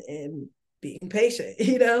impatient and being patient,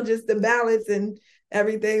 just the balance and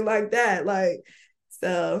everything like that. Like,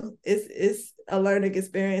 so it's a learning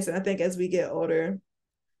experience. And I think as we get older,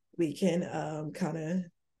 we can kind of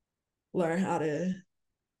learn how to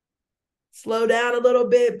slow down a little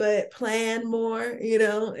bit, but plan more,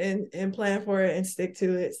 and plan for it and stick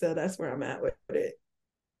to it. So that's where I'm at with it.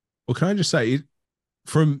 Well, can I just say,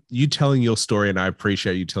 from you telling your story, and I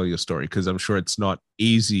appreciate you telling your story because I'm sure it's not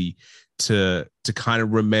easy to kind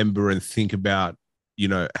of remember and think about,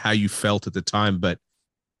 how you felt at the time. But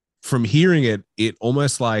from hearing it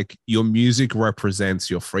almost like your music represents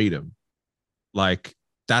your freedom. Like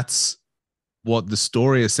that's what the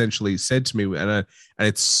story essentially said to me, and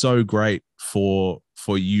it's so great for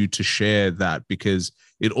you to share that, because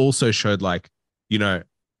it also showed like,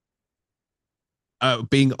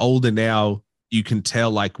 being older now, you can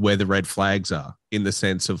tell like where the red flags are, in the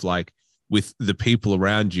sense of like with the people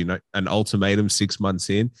around you, an ultimatum 6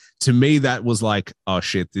 months in. To me, that was like, oh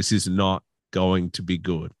shit, this is not going to be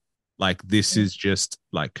good. Like this is just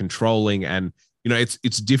like controlling, and it's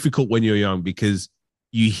difficult when you're young because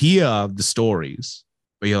you hear the stories,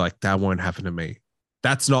 but you're like, that won't happen to me.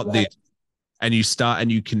 That's not Right. this. And you start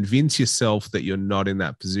and you convince yourself that you're not in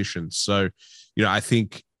that position. So, I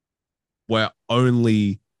think we're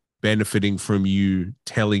only benefiting from you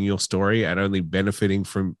telling your story and only benefiting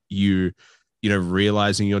from you,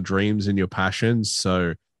 realizing your dreams and your passions.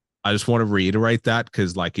 So I just want to reiterate that,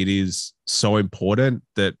 because like it is so important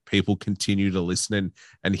that people continue to listen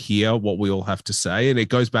and hear what we all have to say. And it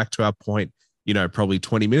goes back to our point, probably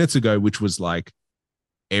 20 minutes ago, which was like,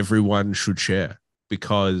 everyone should share,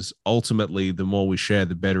 because ultimately the more we share,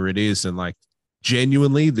 the better it is. And like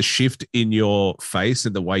genuinely the shift in your face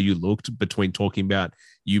and the way you looked between talking about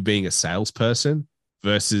you being a salesperson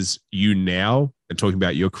versus you now and talking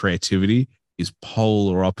about your creativity is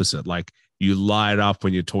polar opposite. Like you light up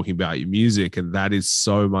when you're talking about your music, and that is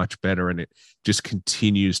so much better. And it just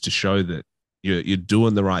continues to show that you're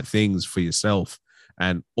doing the right things for yourself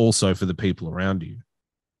and also for the people around you.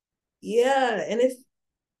 Yeah, and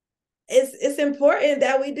it's important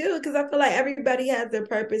that we do, because I feel like everybody has their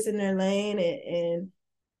purpose in their lane, and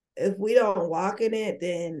if we don't walk in it,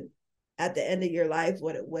 then at the end of your life,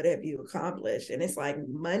 what have you accomplished? And it's like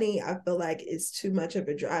money, I feel like, is too much of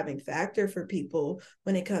a driving factor for people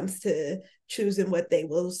when it comes to choosing what they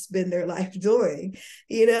will spend their life doing,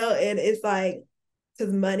 and it's like,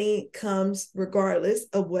 because money comes regardless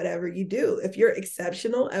of whatever you do. If you're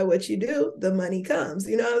exceptional at what you do, the money comes,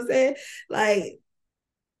 you know what I'm saying? Like,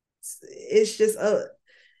 it's just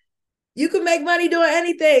you can make money doing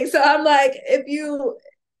anything. So I'm like, if you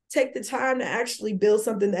take the time to actually build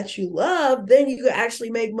something that you love, then you can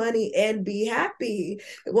actually make money and be happy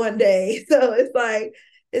one day. So it's like,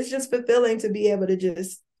 it's just fulfilling to be able to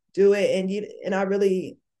just do it. And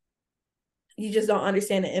you just don't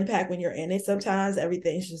understand the impact when you're in it. Sometimes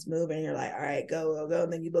everything's just moving. You're like, all right, go.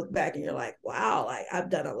 And then you look back and you're like, wow, like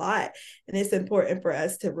I've done a lot. And it's important for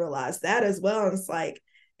us to realize that as well. And it's like,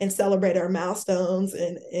 and celebrate our milestones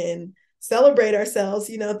and celebrate ourselves,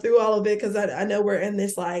 through all of it. Cause I know we're in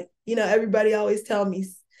this, like, everybody always tell me,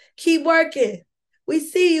 keep working. We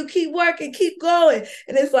see you, keep working, keep going.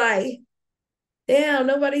 And it's like, damn,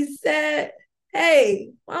 nobody said, hey,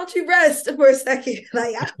 why don't you rest for a second?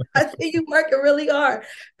 Like, I see you working really hard.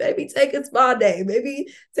 Maybe take a spa day. Maybe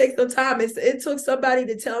take some time. It took somebody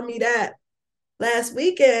to tell me that last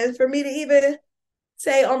weekend for me to even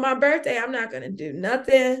say on my birthday, I'm not going to do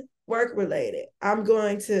nothing work related. I'm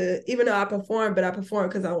going to, even though I performed, but I performed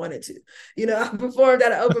because I wanted to. I performed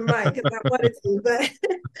at an open mic because I wanted to, but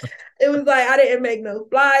it was like I didn't make no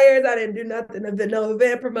flyers. I didn't do nothing, no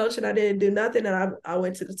event promotion. I didn't do nothing. And I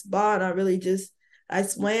went to the spa and I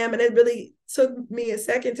swam. And it really took me a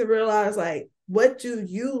second to realize, like, what do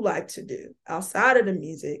you like to do outside of the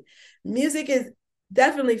music? Music is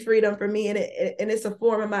definitely freedom for me, and it's a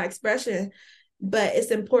form of my expression. But it's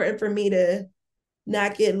important for me to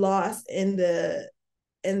not get lost in the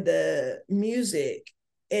music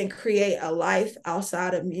and create a life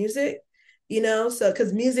outside of music, so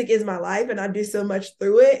because music is my life and I do so much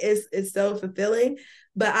through it. It's so fulfilling.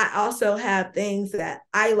 But I also have things that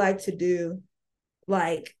I like to do,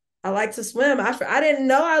 like I like to swim. I didn't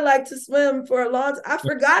know I liked to swim for a long time. I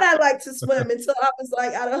forgot I liked to swim until I was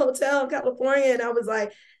like at a hotel in California, and I was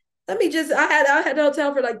like, I had the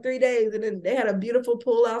hotel for like 3 days, and then they had a beautiful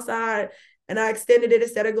pool outside, and I extended it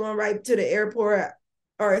instead of going right to the airport,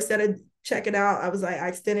 or instead of checking out, I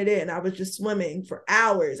extended it, and I was just swimming for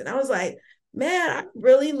hours. And I was like, man, I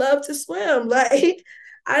really love to swim. Like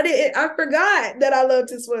I forgot that I love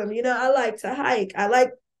to swim. I like to hike. I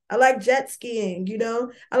like jet skiing,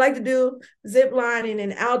 I like to do zip lining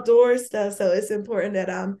and outdoor stuff. So it's important that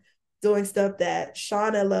I'm doing stuff that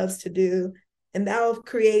Shauna loves to do. And that will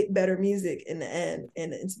create better music in the end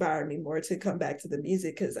and inspire me more to come back to the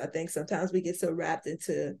music. Because I think sometimes we get so wrapped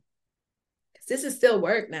into, this is still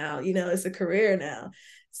work now, it's a career now.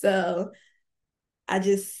 So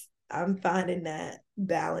I'm finding that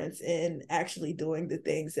balance in actually doing the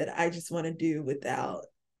things that I just want to do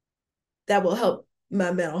that will help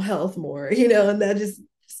my mental health more, and that just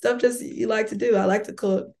stuff you like to do. I like to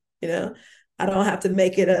cook, I don't have to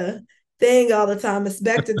make it a thing all the time, a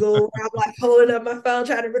spectacle where I'm like holding up my phone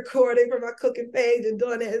trying to record it for my cooking page and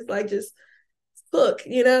doing it. It's like, just cook,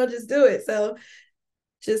 just do it. So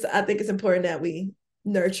I think it's important that we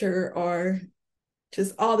nurture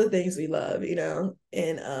just all the things we love,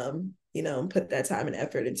 and put that time and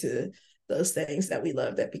effort into those things that we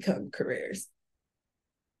love that become careers.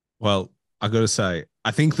 Well, I got to say, I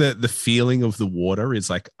think that the feeling of the water is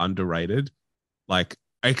like underrated. Like,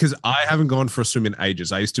 because I haven't gone for a swim in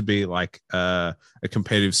ages. I used to be like a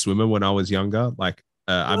competitive swimmer when I was younger. Like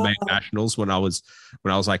I made nationals when I was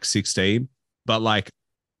like 16. But like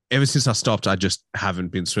ever since I stopped, I just haven't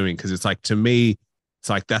been swimming, because it's like, to me, it's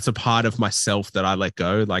like that's a part of myself that I let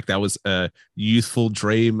go. Like that was a youthful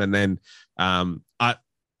dream. And then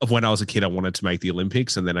when I was a kid, I wanted to make the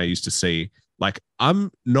Olympics. And then I used to see, like,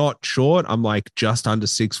 I'm not short. I'm like just under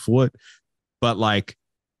 6 foot, but like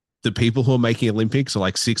the people who are making Olympics are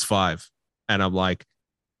like 6'5", and I'm like,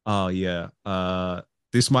 oh yeah,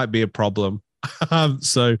 this might be a problem.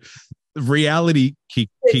 So reality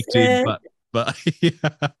kicked in, but yeah.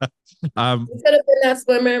 You could have been that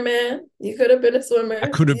swimmer, man. You could have been a swimmer. I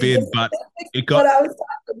could have been, but it got. What I was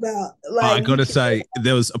talking about. Like, I got to say,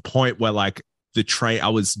 there was a point where like I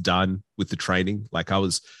was done with the training. Like I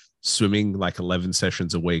was swimming like 11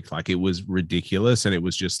 sessions a week. Like it was ridiculous, and it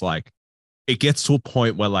was just like, it gets to a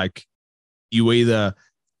point where like you either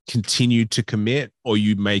continue to commit or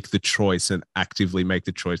you make the choice and actively make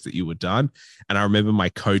the choice that you were done. And I remember my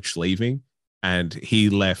coach leaving, and he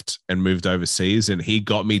left and moved overseas, and he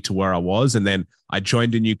got me to where I was. And then I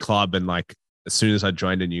joined a new club, and like as soon as I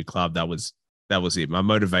joined a new club, that was it. My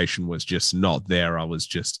motivation was just not there. I was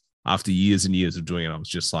just, after years and years of doing it, I was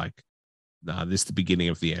just like, nah, this is the beginning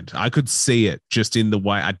of the end. I could see it just in the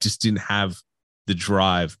way I just didn't have the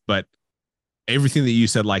drive. But everything that you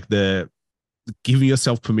said, like the giving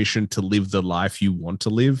yourself permission to live the life you want to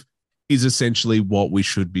live, is essentially what we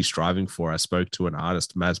should be striving for. I spoke to an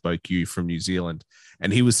artist, Masbo Q from New Zealand,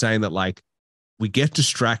 and he was saying that like we get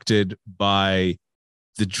distracted by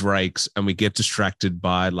the Drakes, and we get distracted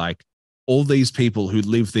by like all these people who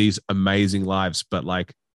live these amazing lives. But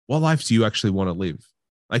like, what life do you actually want to live?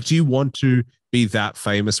 Like, do you want to be that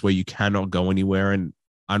famous where you cannot go anywhere and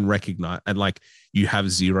unrecognized, and like you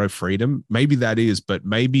have zero freedom? Maybe that is, but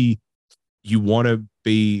maybe you want to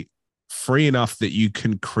be free enough that you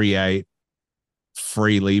can create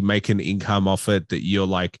freely, make an income off it, that you're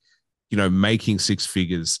like, making 6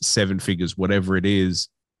 figures, 7 figures, whatever it is,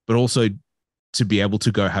 but also to be able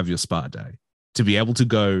to go have your spa day, to be able to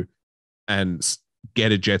go and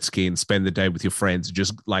get a jet ski and spend the day with your friends,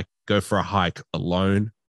 just like go for a hike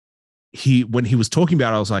alone. When he was talking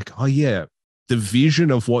about it, I was like, oh yeah, the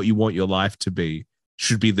vision of what you want your life to be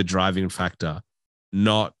should be the driving factor,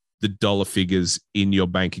 not the dollar figures in your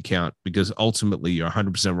bank account, because ultimately you're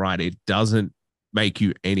 100% right. It doesn't make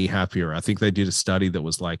you any happier. I think they did a study that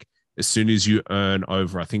was like As soon as you earn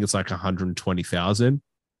over, I think it's like 120,000,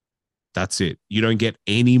 that's it. You don't get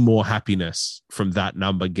any more happiness from that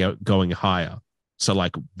number going higher. So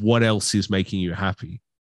like, what else is making you happy?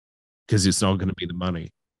 Because it's not going to be the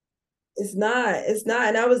money. It's not.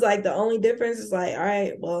 And I was like, the only difference is like, all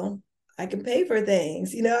right, well, I can pay for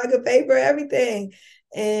things, I could pay for everything.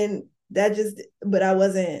 And that just, but I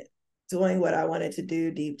wasn't doing what I wanted to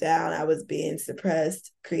do deep down. I was being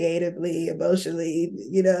suppressed creatively, emotionally,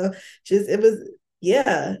 just, it was,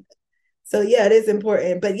 yeah. So yeah, it is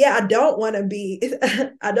important. But yeah, I don't want to be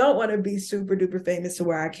super duper famous to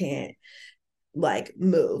where I can't like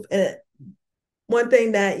move. And one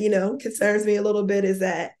thing that, concerns me a little bit is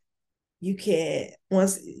that you can't,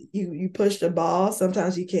 once you push the ball,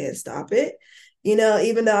 sometimes you can't stop it.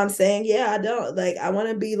 Even though I'm saying, yeah, I don't like, I want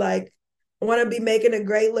to be making a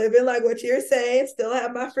great living, like what you're saying, still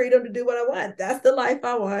have my freedom to do what I want. That's the life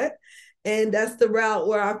I want. And that's the route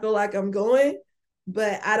where I feel like I'm going.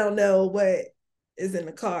 But I don't know what is in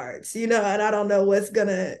the cards, and I don't know what's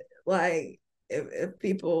gonna, like, if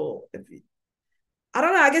people, I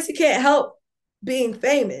don't know, I guess you can't help being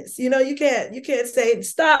famous. You can't say,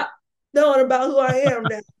 stop knowing about who I am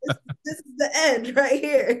now. This is the end right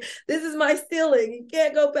here. This is my ceiling. You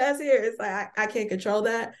can't go past here. It's like, I can't control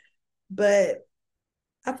that. But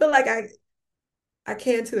I feel like I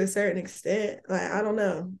can to a certain extent. Like, I don't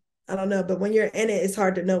know. But when you're in it, it's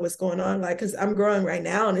hard to know what's going on. Like, because I'm growing right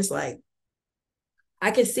now, and it's like,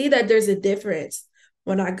 I can see that there's a difference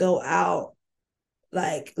when I go out,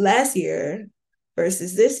 like last year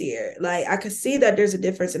versus this year. Like, I could see that there's a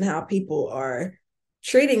difference in how people are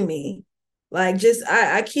treating me. Like, just,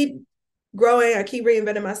 I keep growing. I keep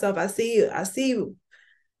reinventing myself. I could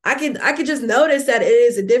just notice that it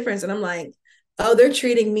is a difference. And I'm like, oh, they're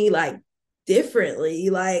treating me like differently.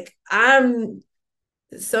 Like, I'm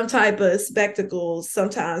some type of spectacle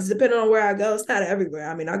sometimes, depending on where I go. It's not everywhere.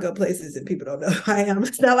 I mean, I go places and people don't know who I am.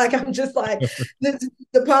 It's not like I'm just like, the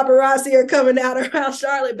paparazzi are coming out around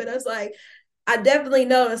Charlotte, but it's like, I definitely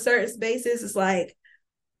know in certain spaces, it's like,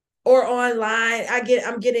 or online,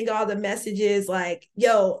 I'm getting all the messages like,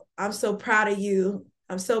 yo, I'm so proud of you.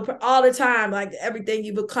 I'm so all the time, like everything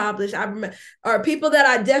you've accomplished. I remember, or people that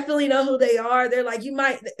I definitely know who they are. They're like, you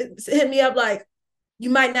might hit me up like, you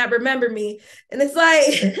might not remember me. And it's like,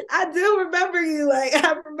 I do remember you. Like,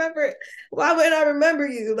 I remember, why wouldn't I remember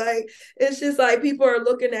you? Like, it's just like people are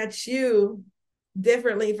looking at you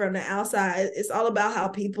differently from the outside. It's all about how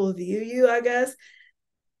people view you, I guess.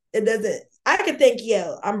 It doesn't, I could think,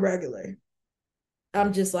 yeah, I'm regular.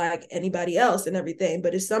 I'm just like anybody else and everything.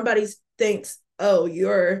 But if somebody thinks, oh,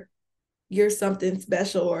 you're something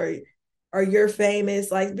special, or you're famous,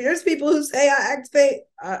 like there's people who say I act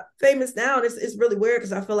famous now, and it's really weird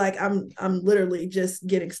because I feel like I'm literally just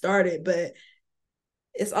getting started. But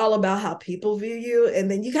it's all about how people view you, and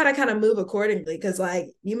then you kind of move accordingly, because like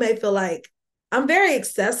you may feel like I'm very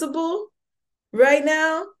accessible right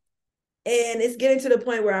now, and it's getting to the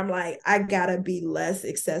point where I'm like, I gotta be less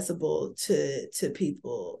accessible to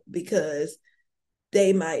people because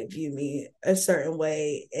they might view me a certain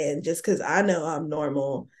way, and just because I know I'm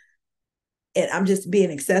normal and I'm just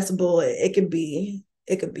being accessible, it could be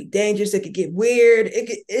dangerous. It could get weird.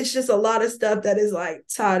 It's just a lot of stuff that is like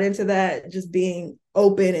tied into that. Just being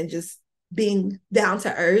open and just being down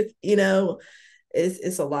to earth,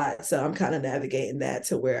 it's a lot. So I'm kind of navigating that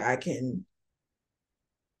to where I can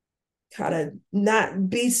kind of not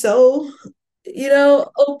be so,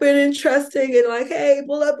 open and trusting and like, hey,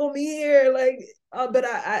 pull up on me here. Like, but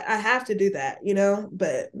I have to do that,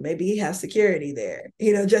 but maybe he has security there,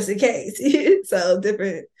 just in case. So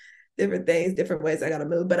different things, different ways I got to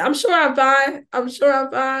move, but I'm sure I'm fine.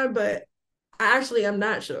 But I actually am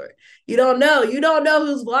not sure. You don't know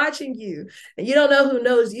who's watching you, and you don't know who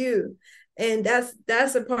knows you. And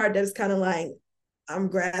that's a part that's kind of like, I'm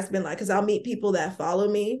grasping, like, cause I'll meet people that follow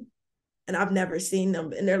me and I've never seen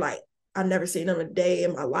them. And they're like, I've never seen them a day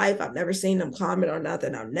in my life. I've never seen them comment on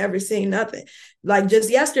nothing. I've never seen nothing. Like just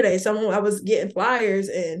yesterday, I was getting flyers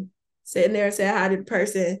and sitting there and saying hi to the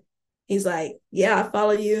person. He's like, yeah, I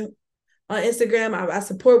follow you on Instagram. I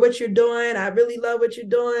support what you're doing. I really love what you're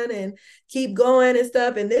doing and keep going and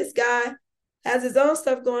stuff. And this guy has his own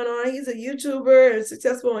stuff going on. He's a YouTuber and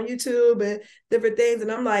successful on YouTube and different things.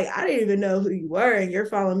 And I'm like, I didn't even know who you were. And you're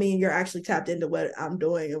following me and you're actually tapped into what I'm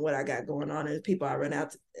doing and what I got going on and people I run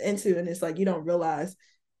out into. And it's like, you don't realize,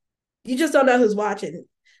 you just don't know who's watching.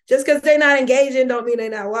 Just because they're not engaging don't mean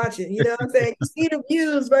they're not watching. You know what I'm saying? You see the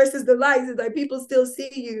views versus the likes. It's like people still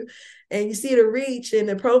see you and you see the reach and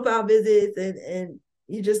the profile visits and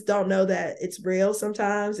you just don't know that it's real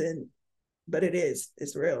sometimes. And but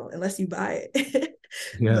it's real unless you buy it.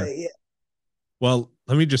 Yeah. But yeah. Well,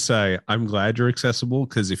 let me just say, I'm glad you're accessible,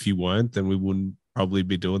 because if you weren't, then we wouldn't probably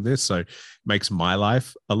be doing this. So it makes my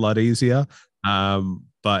life a lot easier.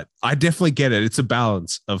 But I definitely get it. It's a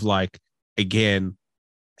balance of like, again,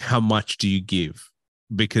 how much do you give?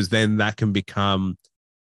 Because then that can become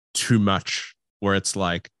too much, where it's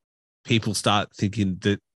like people start thinking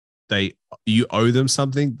that you owe them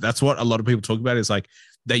something. That's what a lot of people talk about, is like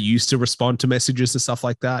they used to respond to messages and stuff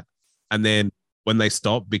like that. And then when they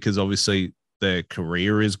stop, because obviously their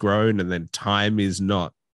career is grown and then time is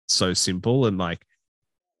not so simple. And like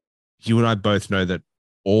you and I both know that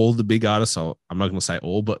all the big artists, I'm not going to say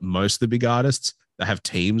all, but most of the big artists that have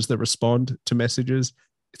teams that respond to messages,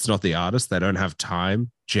 it's not the artist. They don't have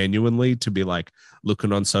time genuinely to be like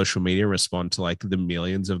looking on social media, respond to like the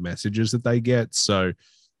millions of messages that they get. So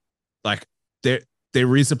like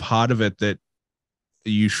there is a part of it that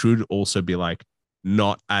you should also be like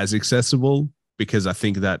not as accessible, because I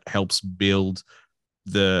think that helps build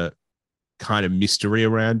the kind of mystery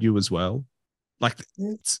around you as well. Like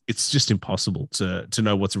it's just impossible to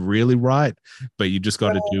know what's really right, but you just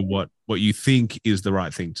got to do what you think is the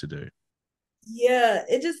right thing to do. Yeah,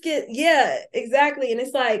 exactly. And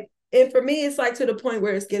it's like, and for me, it's like to the point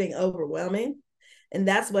where it's getting overwhelming. And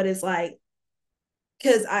that's what it's like,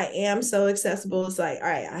 because I am so accessible. It's like, all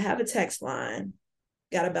right, I have a text line,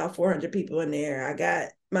 got about 400 people in there. I got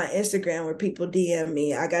my Instagram where people DM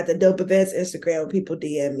me. I got the Dope Events Instagram where people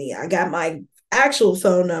DM me. I got my actual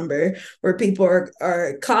phone number where people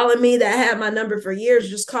are calling me that had my number for years,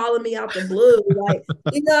 just calling me out the blue. Like,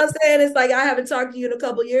 you know what I'm saying? It's like, I haven't talked to you in a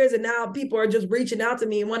couple of years, and now people are just reaching out to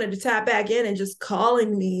me and wanting to tap back in and just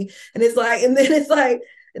calling me. And it's like, and then it's like,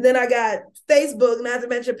 and then I got Facebook, not to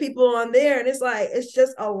mention people on there. And it's like, it's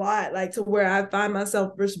just a lot, like to where I find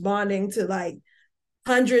myself responding to like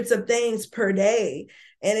hundreds of things per day.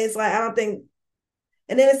 And it's like, I don't think,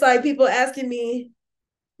 and then it's like people asking me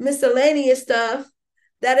miscellaneous stuff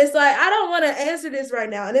that it's like, I don't want to answer this right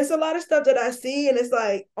now. And it's a lot of stuff that I see, and it's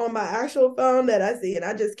like on my actual phone that I see, and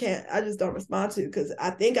I just don't respond to, because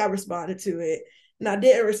I think I responded to it and I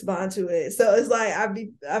didn't respond to it. So it's like,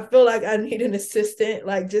 I feel like I need an assistant,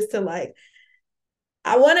 like just to like,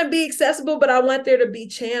 I want to be accessible, but I want there to be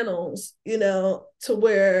channels, you know, to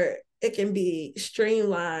where it can be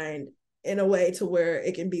streamlined in a way to where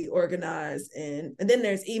it can be organized. And then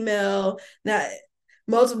there's email, not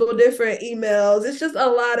multiple different emails. It's just a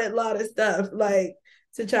lot of stuff like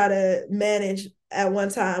to try to manage at one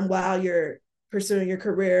time while you're pursuing your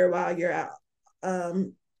career, while you're out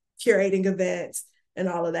curating events and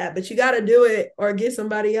all of that. But you got to do it or get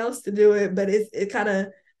somebody else to do it. But it kind of,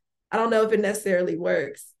 I don't know if it necessarily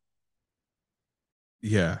works.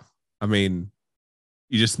 Yeah. I mean,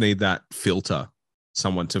 you just need that filter,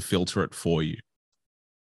 someone to filter it for you.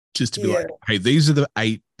 Just to be like, hey, these are the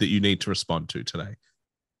 8 that you need to respond to today.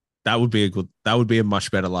 That would be a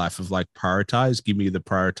much better life of like prioritize, give me the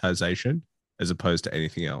prioritization as opposed to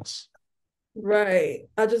anything else. Right.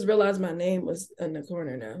 I just realized my name was in the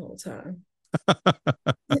corner that whole time.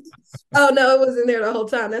 Oh no, it was in there the whole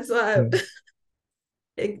time. That's why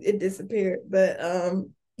it disappeared. But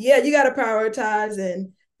yeah, you got to prioritize,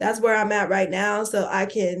 and that's where I'm at right now, so I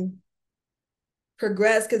can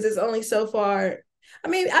progress, because it's only so far. I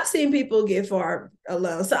mean, I've seen people get far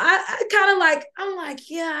alone, so I kind of like, I'm like,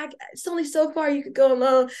 yeah, it's only so far you could go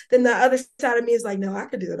alone. Then the other side of me is like, no, I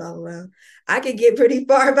could do it all alone. I could get pretty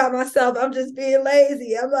far by myself. I'm just being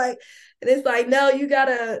lazy. I'm like, and it's like, no, you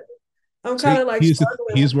gotta. I'm kind of like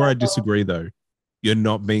here's where I disagree though. You're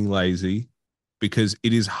not being lazy, because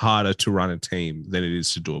it is harder to run a team than it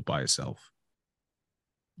is to do it by yourself.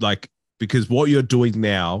 Like, because what you're doing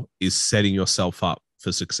now is setting yourself up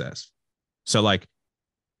for success. So like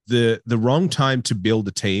the wrong time to build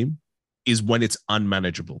a team is when it's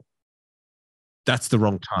unmanageable. That's the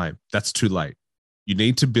wrong time. That's too late. You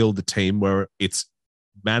need to build a team where it's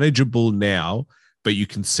manageable now, but you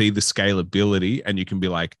can see the scalability and you can be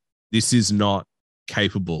like, this is not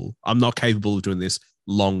capable. I'm not capable of doing this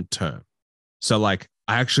long term. So like,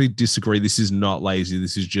 I actually disagree. This is not lazy.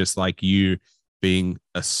 This is just like you being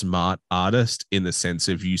a smart artist, in the sense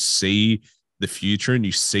of you see the future and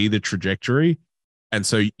you see the trajectory. And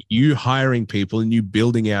so you hiring people and you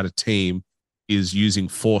building out a team is using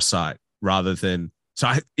foresight rather than, so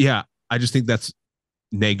I just think that's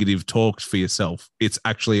negative talks for yourself. It's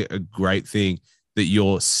actually a great thing that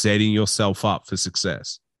you're setting yourself up for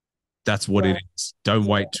success. That's what it is. Don't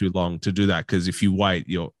wait too long to do that, because if you wait,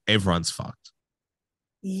 everyone's fucked.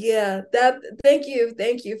 Yeah, thank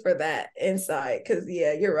you for that insight, because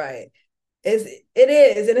yeah, you're right. It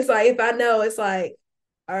is, and it's like, if I know, it's like,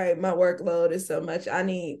 all right, my workload is so much. I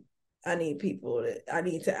need people I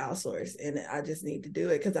need to outsource, and I just need to do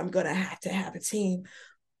it because I'm gonna have to have a team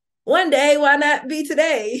one day. Why not be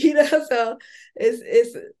today? So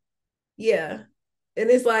it's yeah. And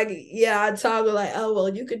it's like, yeah, I talk like, oh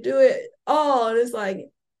well, you could do it all. And it's like,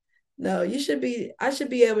 no, I should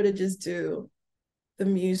be able to just do the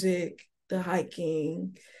music, the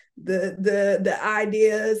hiking, the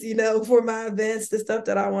ideas, for my events, the stuff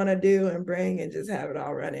that I want to do and bring and just have it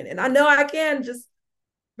all running. And I know I can just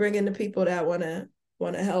bring in the people that want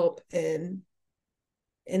to help, and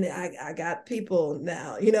I got people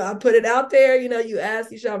now. I put it out there, you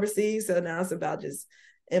ask, you shall receive. So now it's about just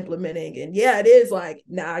implementing. And yeah, it is like,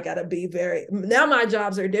 now I gotta be now my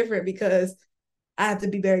jobs are different because I have to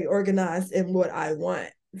be very organized in what I want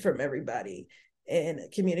from everybody and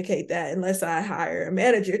communicate that, unless I hire a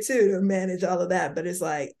manager too to manage all of that. But it's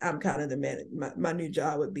like, I'm kind of the manager. My new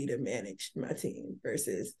job would be to manage my team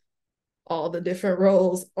versus all the different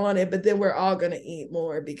roles on it. But then we're all going to eat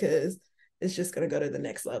more because it's just going to go to the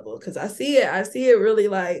next level. Because I see it really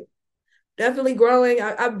like definitely growing.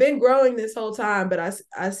 I've been growing this whole time, but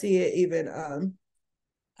I see it even,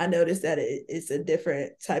 I noticed that it's a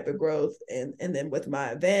different type of growth. And then with my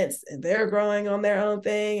events, and they're growing on their own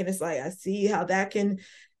thing. And it's like, I see how they can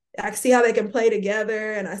play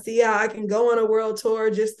together. And I see how I can go on a world tour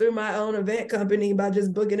just through my own event company by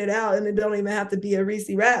just booking it out. And it don't even have to be a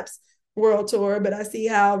ReeCee Raps world tour, but I see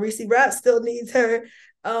how ReeCee Raps still needs her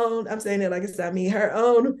own, I'm saying it like it's not me, her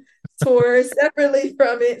own tour separately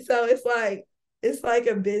from it. So it's like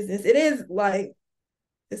a business. It is like,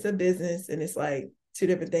 it's a business, and it's like two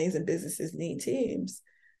different things, and businesses need teams.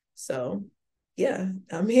 So yeah,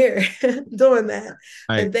 I'm here doing that.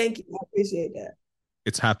 And thank you. I appreciate that.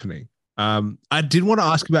 It's happening. I did want to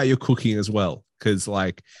ask about your cooking as well, because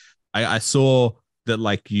like I saw that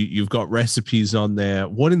like you've got recipes on there.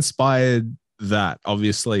 What inspired that?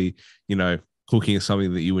 Obviously, cooking is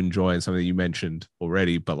something that you enjoy and something that you mentioned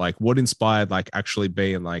already, but like what inspired like actually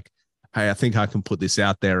being like, hey, I think I can put this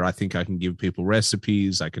out there. I think I can give people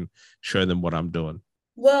recipes. I can show them what I'm doing.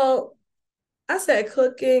 Well, I said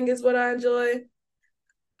cooking is what I enjoy.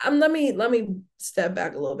 Let me step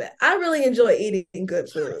back a little bit. I really enjoy eating good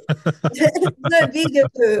food, good vegan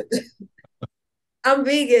food. I'm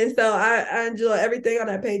vegan, so I enjoy everything on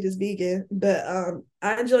that page is vegan. But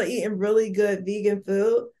I enjoy eating really good vegan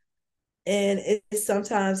food, and it's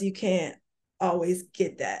sometimes you can't always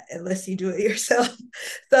get that unless you do it yourself.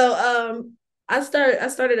 So I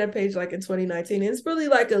started that page like in 2019. And it's really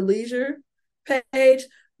like a leisure page,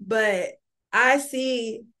 but I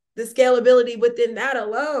see the scalability within that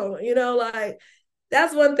alone. Like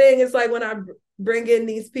that's one thing. It's like when I bring in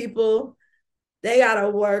these people, they gotta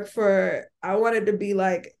work for, I want it to be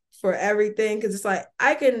like for everything, because it's like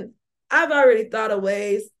I've already thought of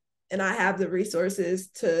ways, and I have the resources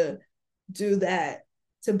to do that,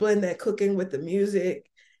 to blend that cooking with the music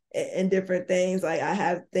and different things. Like I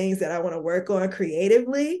have things that I want to work on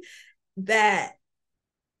creatively, that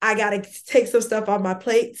I got to take some stuff off my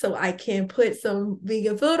plate so I can put some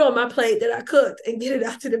vegan food on my plate that I cooked and get it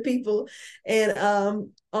out to the people and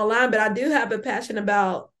online. But I do have a passion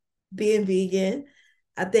about being vegan.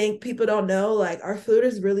 I think people don't know, like our food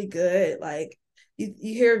is really good. Like you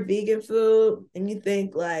hear vegan food and you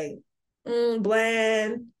think like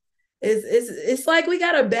bland. It's like we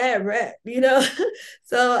got a bad rep,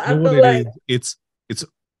 So I feel like it's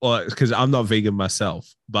because I'm not vegan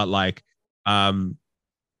myself, but like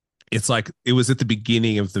it's like it was at the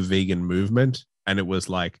beginning of the vegan movement, and it was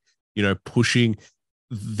like, pushing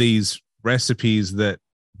these recipes that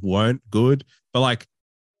weren't good. But like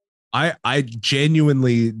I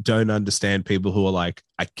genuinely don't understand people who are like,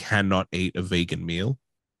 I cannot eat a vegan meal,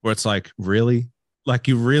 where it's like, really? Like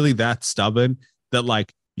you're really that stubborn that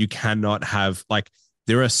like you cannot have, like,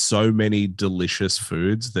 there are so many delicious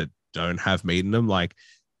foods that don't have meat in them. Like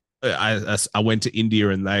I went to India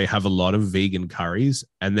and they have a lot of vegan curries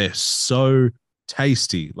and they're so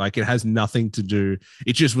tasty. Like it has nothing to do.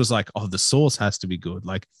 It just was like, oh, the sauce has to be good.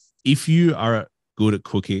 Like if you are good at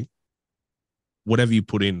cooking, whatever you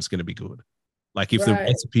put in is going to be good. Like if the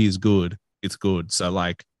recipe is good, it's good. So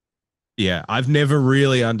like, yeah, I've never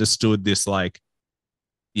really understood this, like,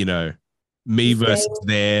 me versus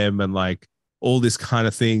them and like all this kind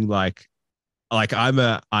of thing. Like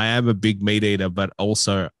I am a big meat eater, but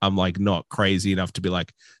also I'm like not crazy enough to be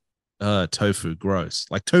like, tofu, gross.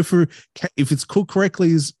 Like tofu, if it's cooked correctly,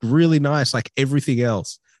 is really nice. Like everything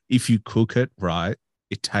else, if you cook it right,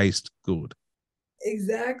 it tastes good.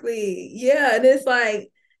 Exactly. Yeah. And it's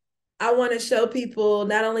like, I want to show people,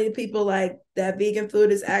 not only people like that vegan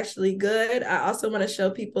food is actually good, I also want to show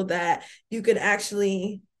people that you can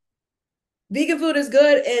actually, vegan food is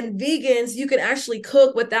good, and vegans, you can actually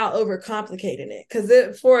cook without overcomplicating it. Because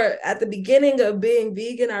at the beginning of being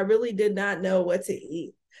vegan, I really did not know what to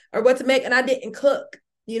eat or what to make, and I didn't cook.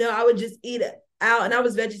 I would just eat it out, and I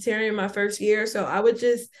was vegetarian my first year, so I would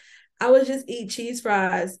just eat cheese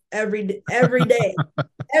fries every day,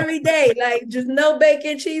 every day, like just no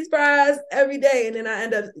bacon, cheese fries every day. And then I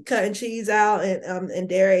end up cutting cheese out and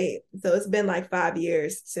dairy. So it's been like 5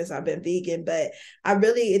 years since I've been vegan, but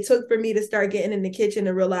it took for me to start getting in the kitchen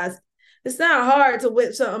and realize it's not hard to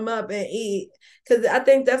whip something up and eat. Because I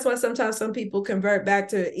think that's why sometimes some people convert back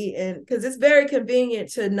to eating, because it's very convenient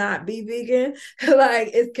to not be vegan. Like,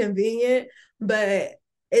 it's convenient, but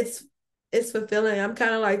it's fulfilling. I'm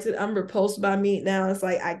kind of like, I'm repulsed by meat now. It's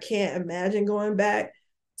like, I can't imagine going back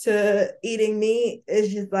to eating meat.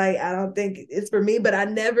 It's just like, I don't think it's for me, but I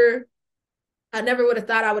never would have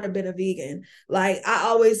thought I would have been a vegan. Like,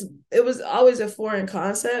 it was always a foreign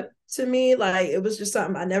concept to me. Like, it was just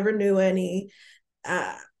something I never knew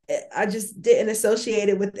I just didn't associate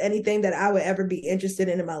it with anything that I would ever be interested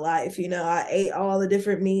in my life. I ate all the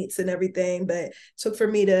different meats and everything, but it took for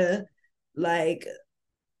me to like,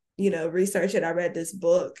 research it. I read this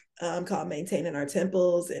book called Maintaining Our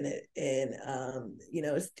Temples, and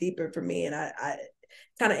it's deeper for me. And I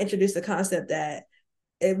kind of introduced the concept that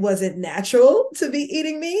it wasn't natural to be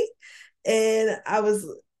eating meat. And I was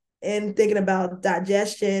thinking about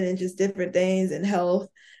digestion and just different things and health.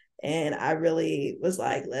 And I really was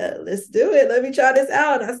like, let's do it. Let me try this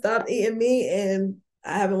out. And I stopped eating meat, and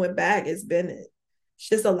I haven't went back. It's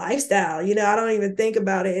just a lifestyle. I don't even think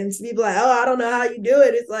about it. And people are like, oh, I don't know how you do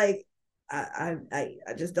it. It's like, I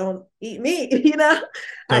just don't eat meat, So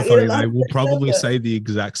funny, they will probably say the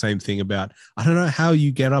exact same thing about, I don't know how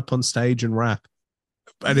you get up on stage and rap.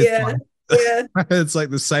 But yeah, it's like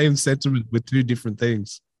the same sentiment with two different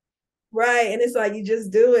things. Right. And it's like, you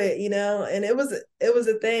just do it, and it was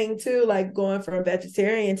a thing too, like going from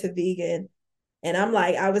vegetarian to vegan. And I'm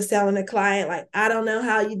like, I was telling the client, like, I don't know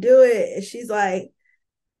how you do it. And she's like,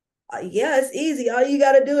 yeah, it's easy. All you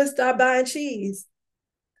got to do is stop buying cheese.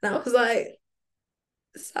 And I was like,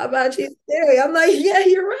 stop buying cheese and dairy. I'm like, yeah,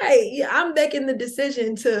 you're right. Yeah, I'm making the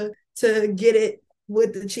decision to get it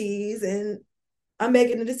with the cheese, and I'm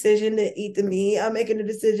making the decision to eat the meat. I'm making the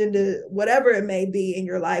decision to, whatever it may be in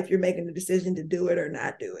your life, you're making the decision to do it or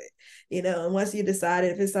not do it. And once you decide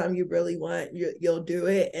if it's something you really want, you'll do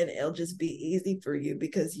it, and it'll just be easy for you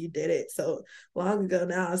because you did it so long ago.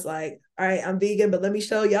 Now it's like, all right, I'm vegan, but let me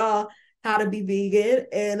show y'all how to be vegan.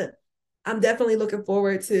 And I'm definitely looking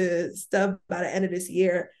forward to stuff by the end of this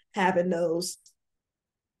year, having those,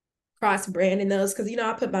 cross-branding those, because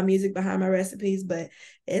I put my music behind my recipes, but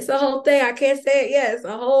it's a whole thing. I can't say it yet. It's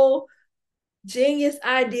a whole genius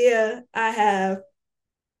idea I have,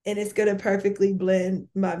 and it's gonna perfectly blend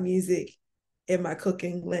my music and my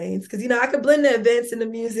cooking lanes. Because I could blend the events and the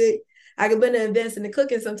music. I could blend the events and the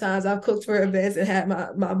cooking. Sometimes I've cooked for events and had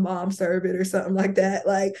my mom serve it or something like that.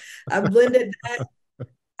 Like, I've blended that.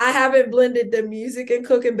 I haven't blended the music and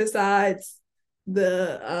cooking besides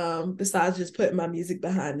just putting my music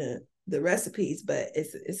behind the recipes, but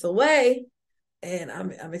it's a way, and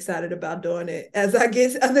I'm excited about doing it. As I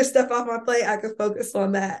get other stuff off my plate, I can focus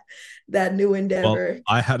on that new endeavor. Well,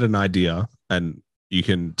 I had an idea, and you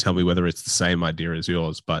can tell me whether it's the same idea as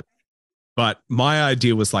yours, but my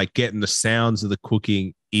idea was like getting the sounds of the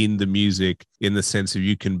cooking in the music, in the sense of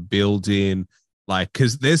you can build in, like,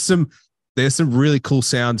 because there's some really cool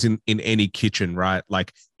sounds in any kitchen, right?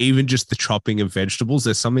 Like, even just the chopping of vegetables,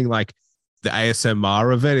 there's something like the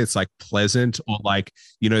ASMR of it. It's like pleasant, or like,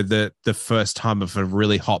 the first time of a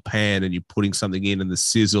really hot pan and you're putting something in and the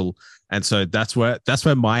sizzle. And so that's where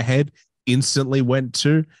my head instantly went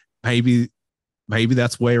to. Maybe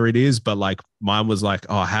that's where it is, but like mine was like,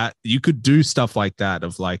 oh, you could do stuff like that,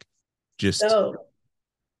 of like just. So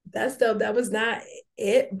that's dope. That was not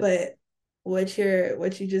it, but what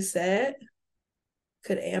you just said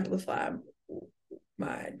could amplify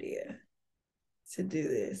my idea to do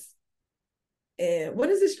this. And when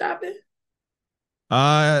is this dropping?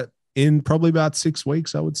 In probably about 6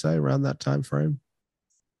 weeks, I would say, around that time frame.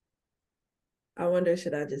 I wonder,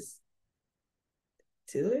 should I just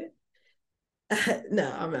do it?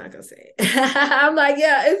 No, I'm not gonna say it. I'm like,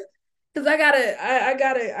 yeah, it's because I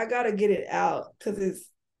gotta get it out, because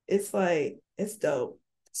it's like, it's dope.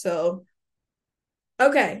 So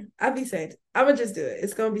okay, I'll be saying, I'm gonna just do it.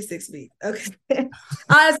 It's gonna be 6 weeks. Okay.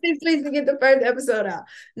 I have 6 weeks to get the first episode out.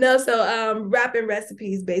 No, so rapping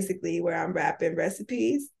recipes, basically, where I'm rapping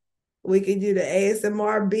recipes We could do the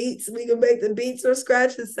ASMR beats. We can make the beats or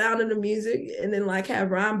scratch the sound of the music, and then like have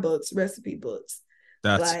rhyme books, recipe books.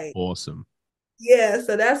 That's like, awesome. Yeah,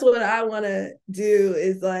 so that's what I want to do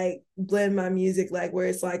is like blend my music, like where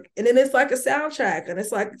it's like, and then it's like a soundtrack, and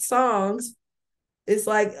it's like songs. It's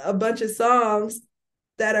like a bunch of songs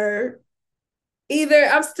that are either,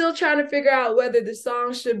 I'm still trying to figure out whether the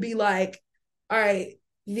song should be like, all right,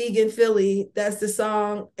 Vegan Philly, that's the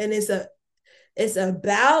song, and it's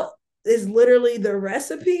literally the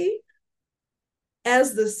recipe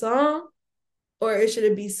as the song, or it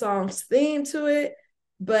should be songs themed to it.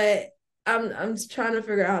 But I'm trying to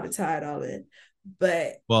figure out how to tie it all in.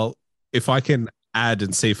 But well, if I can add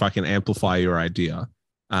and see if I can amplify your idea,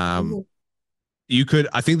 you could.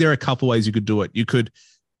 I think there are a couple ways you could do it. You could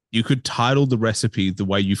title the recipe the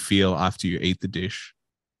way you feel after you eat the dish,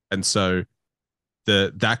 and so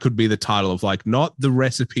that could be the title of like not the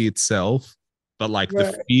recipe itself, but like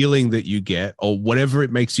the feeling that you get or whatever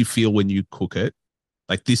it makes you feel when you cook it.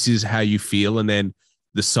 Like this is how you feel, and then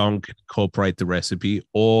the song can incorporate the recipe,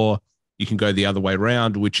 or you can go the other way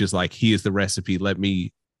around, which is like, here's the recipe. Let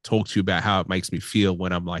me talk to you about how it makes me feel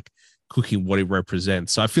when I'm like cooking what it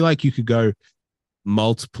represents. So I feel like you could go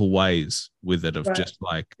multiple ways with it of just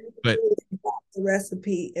like, but the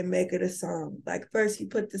recipe and make it a song. Like first you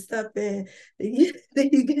put the stuff in, then you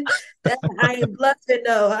get that. I ain't bluffing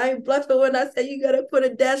though. I ain't bluffing when I say you gotta put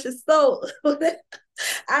a dash of salt.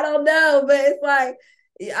 I don't know, but it's like,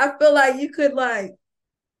 I feel like you could like,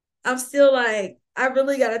 I'm still like, I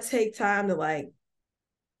really got to take time to like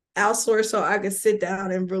outsource so I can sit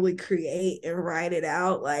down and really create and write it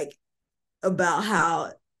out, like about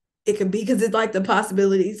how it can be, because it's like the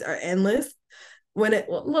possibilities are endless.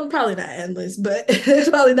 Well, probably not endless, but it's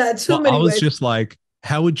probably not too many. I was just like,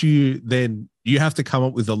 how would you then? You have to come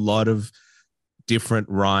up with a lot of different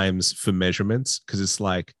rhymes for measurements, because it's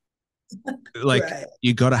like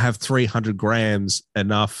you got to have 300 grams,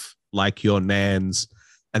 enough like your nans.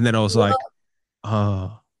 And then I was like,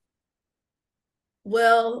 oh.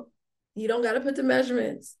 Well, you don't got to put the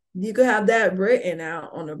measurements. You could have that written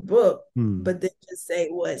out on a book, but then just say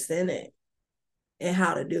what's in it and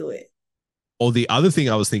how to do it. Or the other thing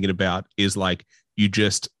I was thinking about is like, you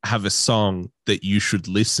just have a song that you should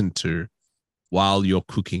listen to while you're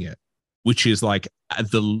cooking it, which is like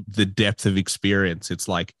the depth of experience. It's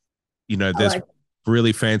like, there's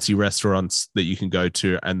really fancy restaurants that you can go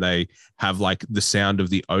to and they have like the sound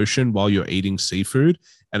of the ocean while you're eating seafood.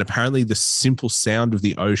 And apparently the simple sound of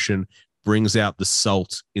the ocean brings out the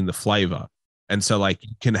salt in the flavor. And so like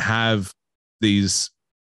you can have these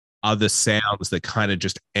other sounds that kind of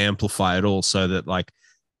just amplify it all, so that like,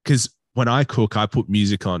 because when I cook, I put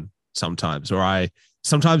music on sometimes, or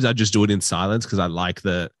sometimes I just do it in silence because I like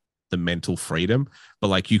the mental freedom. But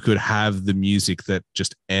like you could have the music that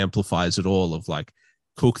just amplifies it all, of like,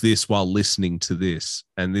 cook this while listening to this,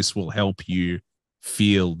 and this will help you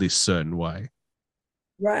feel this certain way.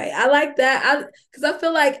 Right. I like that. Because I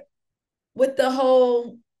feel like with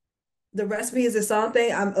the recipe is a song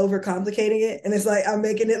thing, I'm overcomplicating it. And it's like, I'm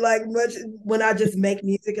making it like much when I just make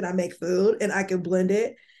music and I make food and I can blend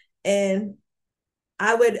it. And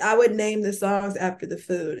I would name the songs after the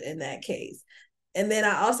food in that case. And then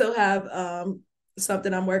I also have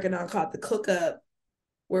something I'm working on called the Cook Up,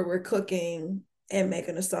 where we're cooking and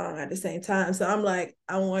making a song at the same time. So I'm like,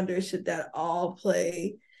 I wonder, should that all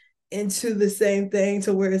play into the same thing,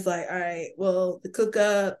 to where it's like, all right, well, the Cook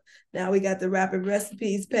Up, now we got the Rapid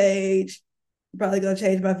Recipes page. I'm probably gonna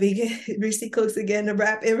change my vegan ReeCee Cooks again to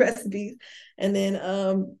Rapid Recipes. And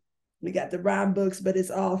then we got the rhyme books, but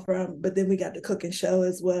but then we got the cooking show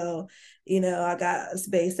as well. I got a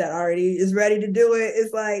space that already is ready to do it.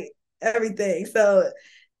 It's like everything. So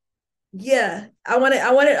yeah, I want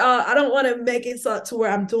it all. I don't want to make it so to where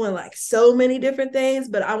I'm doing like so many different things,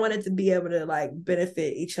 but I want it to be able to like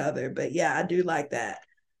benefit each other. But yeah, I do like that.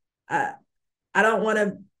 I don't want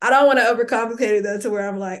to overcomplicate it though, to where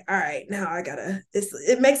I'm like, all right, now I gotta.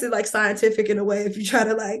 It makes it like scientific in a way if you try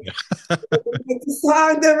to like make the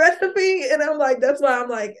song the recipe, and I'm like, that's why I'm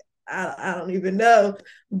like, I don't even know,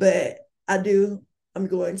 but I'm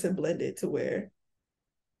going to blend it to where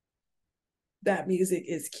that music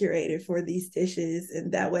is curated for these dishes,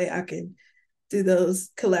 and that way I can do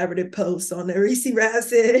those collaborative posts on the ReeCee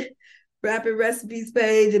Raps and Rapid Recipes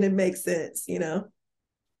page, and it makes sense,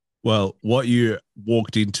 Well, what you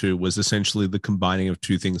walked into was essentially the combining of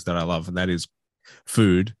two things that I love, and that is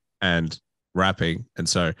food and rapping. And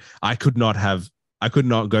so I could not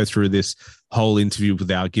go through this whole interview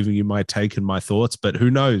without giving you my take and my thoughts, but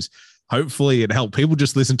who knows? Hopefully it helped. People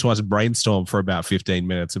just listen to us brainstorm for about 15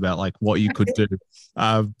 minutes about like what you could do.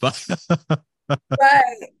 But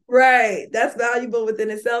Right. That's valuable within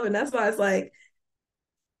itself. And that's why it's like,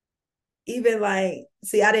 even like,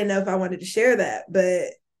 see, I didn't know if I wanted to share that, but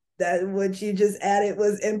that what you just added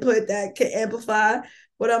was input that can amplify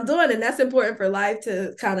what I'm doing. And that's important for life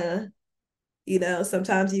to kind of,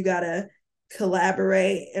 sometimes you gotta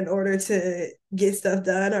collaborate in order to get stuff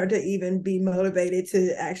done or to even be motivated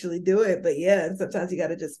to actually do it. But yeah, sometimes you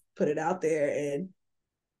gotta just put it out there. And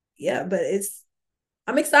yeah, but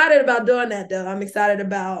I'm excited about doing that though. I'm excited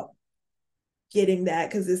about getting that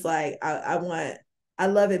because it's like I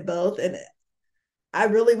love it both. And I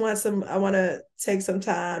really want I want to take some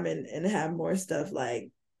time and have more stuff. Like,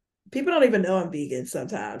 people don't even know I'm vegan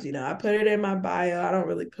sometimes. I put it in my bio. I don't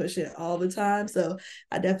really push it all the time. So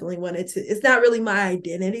I definitely wanted to, it's not really my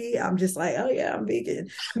identity. I'm just like, oh yeah, I'm vegan.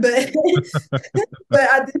 But but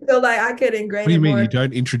I do feel like I could ingrain What do you it mean? more. You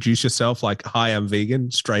don't introduce yourself like, hi, I'm vegan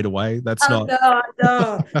straight away? That's Oh, not. no, I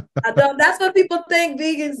don't. I don't. That's what people think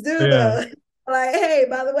vegans do Yeah. though. Like, hey,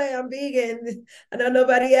 by the way, I'm vegan. I know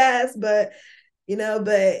nobody asked, but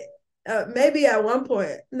maybe at one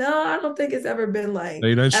point. No, I don't think it's ever been like. No,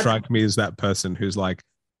 you don't strike me as that person who's like,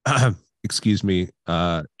 excuse me,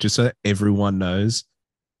 just so everyone knows,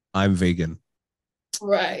 I'm vegan.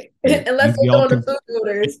 Right. Yeah. Unless we're going to food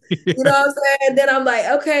orders. You know what I'm saying? Then I'm like,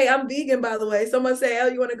 okay, I'm vegan, by the way. Someone say, oh,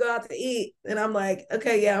 you want to go out to eat? And I'm like,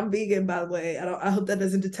 okay, yeah, I'm vegan, by the way. I hope that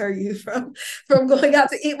doesn't deter you from going out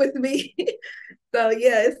to eat with me. So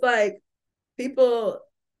yeah, it's like people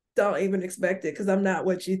don't even expect it because I'm not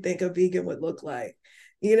what you think a vegan would look like.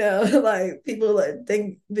 Like people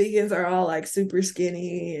think vegans are all like super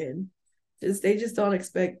skinny and they just don't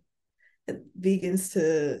expect vegans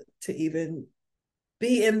to even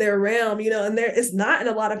be in their realm, and it's not in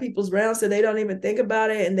a lot of people's realm, so they don't even think about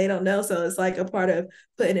it and they don't know. So it's like a part of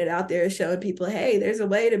putting it out there, showing people, hey, there's a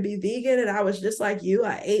way to be vegan, and I was just like you.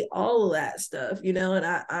 I ate all of that stuff, and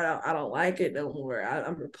I don't like it no more.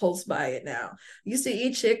 I'm repulsed by it now. I used to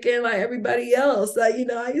eat chicken like everybody else. Like,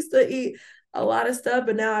 I used to eat a lot of stuff,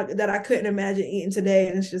 but now that I couldn't imagine eating today,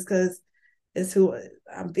 and it's just because it's who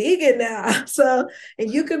I'm vegan now. So,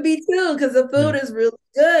 and you can be too, because the food is really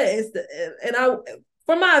good.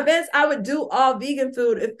 For my events, I would do all vegan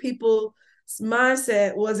food if people's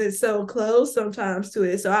mindset wasn't so close sometimes to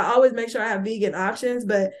it. So I always make sure I have vegan options.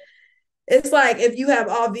 But it's like if you have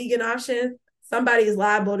all vegan options, somebody is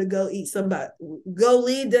liable to go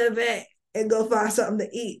leave the event and go find something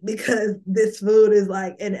to eat because this food is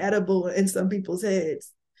like inedible in some people's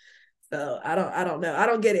heads. So I don't know. I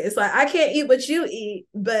don't get it. It's like I can't eat what you eat,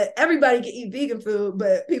 but everybody can eat vegan food.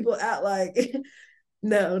 But people act like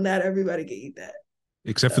no, not everybody can eat that.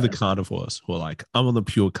 Except for the carnivores who are like, I'm on the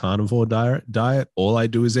pure carnivore diet. All I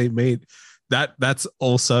do is eat meat. That's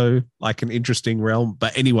also like an interesting realm.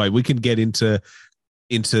 But anyway, we can get into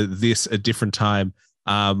this a different time.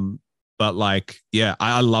 But like, yeah,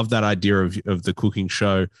 I love that idea of the cooking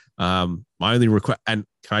show. My only request, and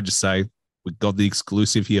can I just say, we got the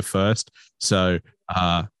exclusive here first. So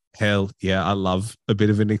hell yeah, I love a bit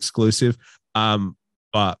of an exclusive.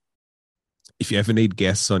 But if you ever need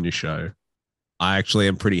guests on your show, I actually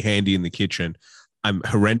am pretty handy in the kitchen. I'm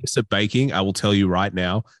horrendous at baking. I will tell you right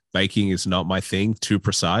now, baking is not my thing, too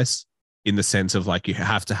precise in the sense of like you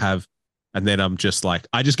have to have, and then I'm just like,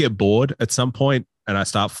 I just get bored at some point and I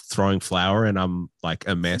start throwing flour and I'm like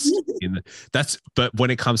a mess. But when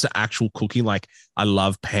it comes to actual cooking, like I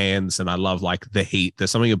love pans and I love like the heat. There's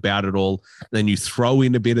something about it all. Then you throw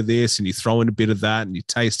in a bit of this and you throw in a bit of that and you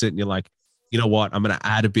taste it and you're like, you know what? I'm going to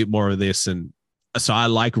add a bit more of this. And so I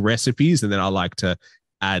like recipes and then I like to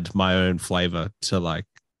add my own flavor to like,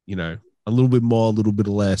 a little bit more, a little bit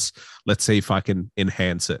less. Let's see if I can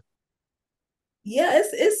enhance it. Yeah,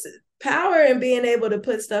 it's power in being able to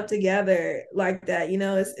put stuff together like that.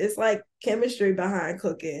 It's like chemistry behind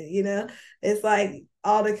cooking. It's like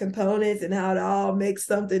all the components and how it all makes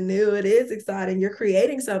something new. It is exciting. You're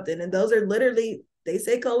creating something, and those are literally, they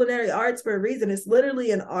say culinary arts for a reason. It's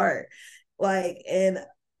literally an art. Like, and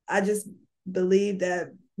I just believe that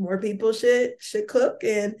more people should cook,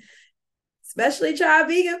 and especially try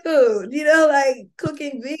vegan food, like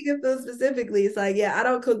cooking vegan food specifically. It's like, yeah, I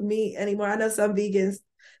don't cook meat anymore. I know some vegans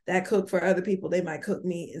that cook for other people, they might cook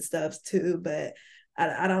meat and stuff too, but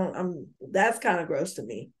I don't, that's kind of gross to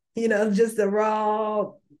me, just the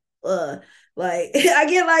raw, like I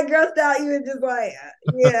get like grossed out even just like,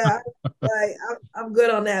 yeah, like I'm good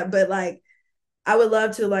on that. But like, I would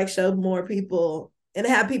love to like show more people and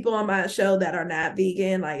have people on my show that are not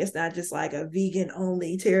vegan. Like, it's not just like a vegan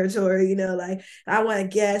only territory, like I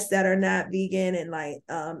want guests that are not vegan and like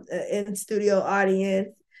in studio audience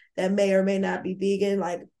that may or may not be vegan.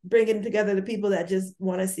 Like, bringing together the people that just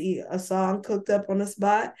want to see a song cooked up on the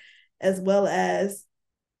spot, as well as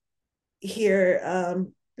hear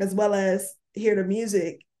the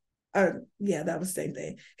music. Yeah, that was the same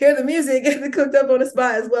thing. Hear the music and cooked up on the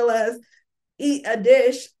spot, as well as eat a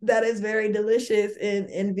dish that is very delicious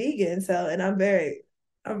and vegan. So, and I'm very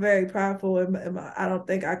prideful in my, I don't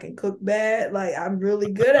think I can cook bad. Like, I'm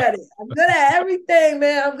really good at it. I'm good at everything,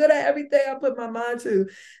 man. I'm good at everything I put my mind to.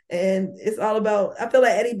 And it's all about, I feel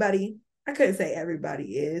like I couldn't say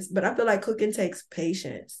everybody is, but I feel like cooking takes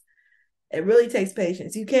patience. It really takes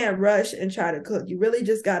patience. You can't rush and try to cook. You really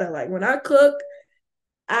just gotta, like, when I cook,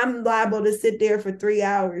 I'm liable to sit there for 3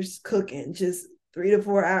 hours cooking, just 3 to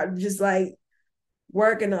 4 hours, just like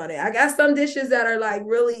working on it. I got some dishes that are like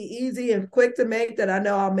really easy and quick to make that I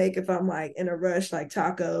know I'll make if I'm like in a rush, like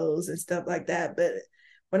tacos and stuff like that. But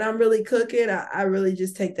when I'm really cooking, I really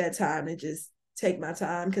just take that time and just take my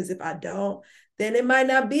time, because if I don't, then it might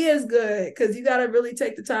not be as good, because you got to really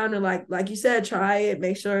take the time to, like you said, try it,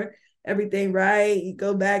 make sure everything right, you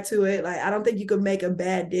go back to it. Like, I don't think you could make a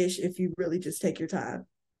bad dish if you really just take your time.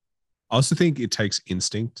 I also think it takes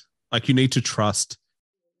instinct. Like, you need to trust.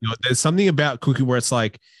 You know, there's something about cooking where it's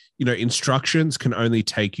like, you know, instructions can only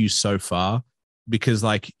take you so far, because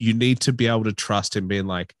like you need to be able to trust in being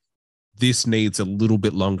like, this needs a little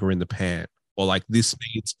bit longer in the pan, or like this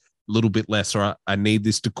needs a little bit less, or I need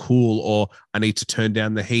this to cool, or I need to turn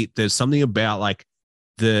down the heat. There's something about like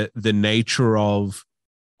the nature of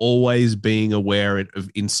always being aware of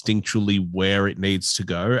instinctually where it needs to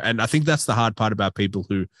go. And I think that's the hard part about people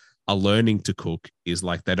who are learning to cook, is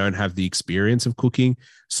like they don't have the experience of cooking,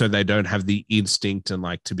 so they don't have the instinct and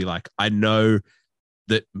like to be like, I know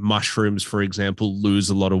that mushrooms, for example, lose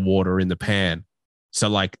a lot of water in the pan, so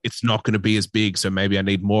like it's not going to be as big, so maybe I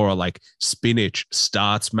need more. Or like spinach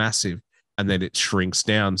starts massive and then it shrinks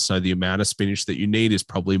down, so the amount of spinach that you need is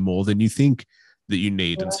probably more than you think that you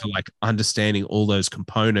need. And so like understanding all those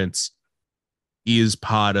components is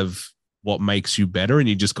part of what makes you better, and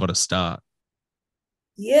you just got to start.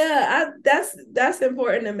 Yeah, that's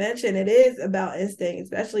important to mention. It is about instinct,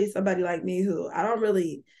 especially somebody like me who I don't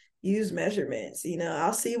really use measurements. You know,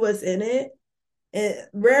 I'll see what's in it, and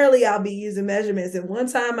rarely I'll be using measurements. And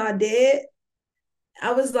one time I did,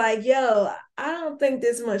 I was like, yo, I don't think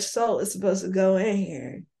this much salt is supposed to go in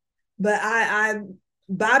here. But I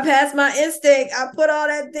bypassed my instinct. I put all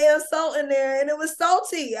that damn salt in there and it was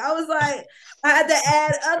salty. I was like, I had to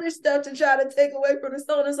add other stuff to try to take away from the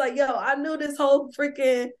salt. It's like, yo, I knew this whole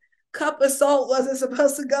freaking cup of salt wasn't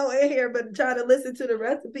supposed to go in here, but trying to listen to the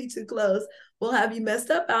recipe too close will have you messed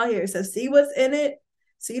up out here. So see what's in it,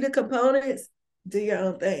 see the components, do your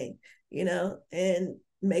own thing, you know, and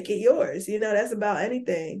make it yours. You know, that's about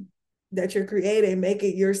anything that you're creating. Make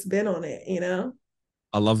it your spin on it, you know?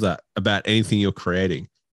 I love that about anything you're creating.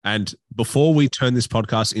 And before we turn this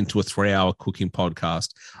podcast into a 3-hour cooking podcast,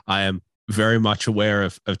 I am very much aware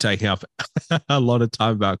of taking up a lot of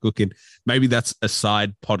time about cooking. Maybe that's a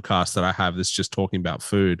side podcast that I have that's just talking about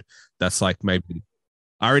food. That's like, maybe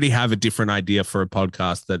I already have a different idea for a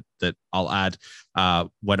podcast that I'll add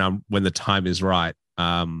when the time is right.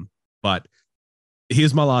 But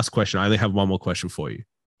here's my last question. I only have one more question for you.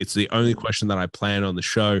 It's the only question that I plan on the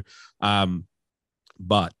show.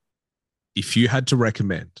 But if you had to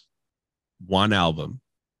recommend one album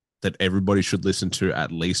that everybody should listen to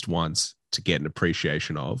at least once to get an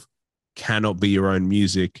appreciation of, cannot be your own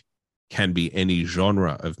music, can be any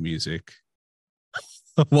genre of music.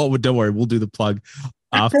 Don't worry, we'll do the plug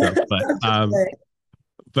after.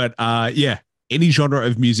 But yeah, any genre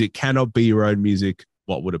of music, cannot be your own music.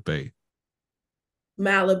 What would it be?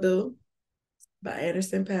 Malibu by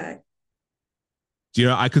Anderson .Paak. Do you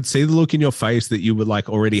know, I could see the look in your face that you would like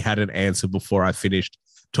already had an answer before I finished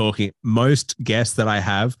talking. Most guests that I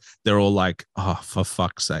have, they're all like, oh, for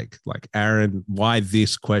fuck's sake. Like, Aaron, why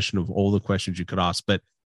this question of all the questions you could ask? But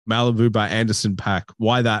Malibu by Anderson .Paak,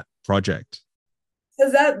 why that project?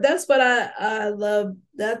 Because that's what I love.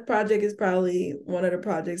 That project is probably one of the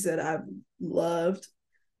projects that I've loved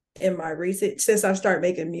in my recent, since I started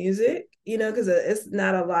making music, you know, because it's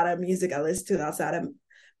not a lot of music I listen to outside of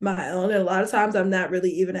my own. And a lot of times I'm not really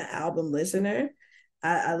even an album listener.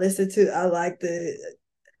 I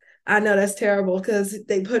know that's terrible because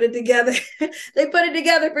they put it together. They put it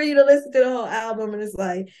together for you to listen to the whole album. And it's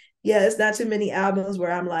like, yeah, it's not too many albums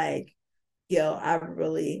where I'm like, yo, I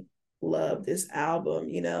really love this album,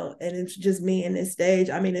 you know, and it's just me in this stage.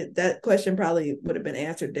 I mean, that question probably would have been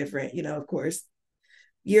answered different, you know, of course,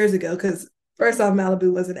 years ago, because first off,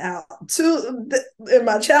 Malibu wasn't out in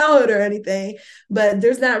my childhood or anything, but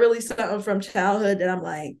there's not really something from childhood that I'm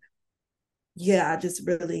like, yeah, I just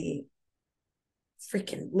really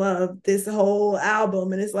freaking love this whole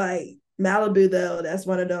album. And it's like Malibu, though, that's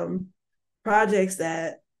one of them projects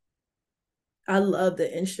that I love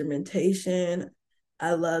the instrumentation.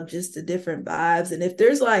 I love just the different vibes. And if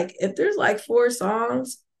there's like 4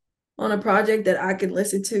 songs on a project that I can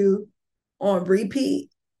listen to on repeat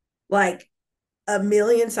like a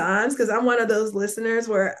million times, because I'm one of those listeners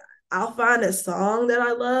where I'll find a song that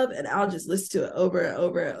I love and I'll just listen to it over and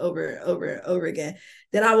over and over and over and over again.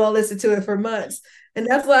 Then I won't listen to it for months. And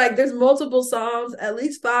that's like, there's multiple songs, at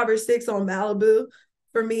least 5 or 6 on Malibu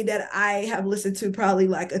for me that I have listened to probably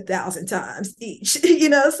like 1,000 times each,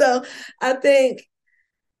 So I think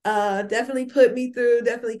definitely Put Me Through,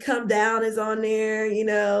 definitely Come Down is on there,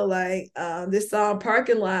 this song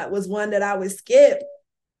Parking Lot was one that I would skip.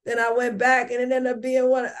 Then I went back and it ended up being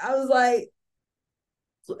one. I was like,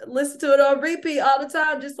 listen to it on repeat all the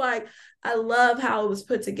time. Just like, I love how it was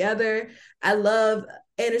put together. I love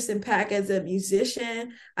Anderson .Paak as a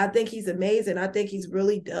musician. I think he's amazing. I think he's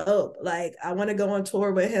really dope. Like, I want to go on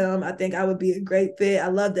tour with him. I think I would be a great fit. I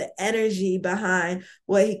love the energy behind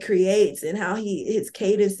what he creates and how his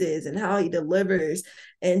cadences and how he delivers.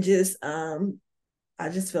 And just, I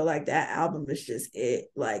just feel like that album is just it.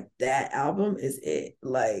 Like, that album is it.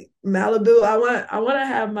 Like, Malibu, I want to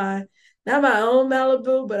have not my own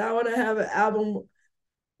Malibu, but I want to have an album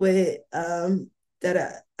with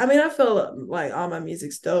I feel like all my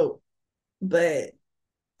music's dope, but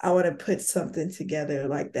I want to put something together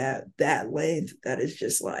like that length that is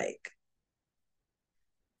just like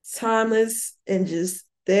timeless and just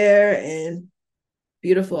there and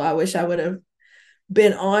beautiful. I wish I would have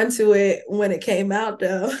been onto it when it came out,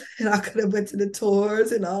 though, and I could have went to the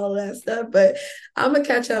tours and all that stuff, but I'm gonna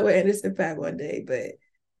catch up with Anderson .Paak one day. But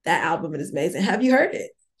that album is amazing. Have you heard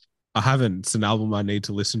it? I haven't. It's an album I need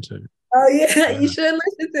to listen to. Oh yeah, you should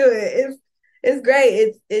listen to it. It's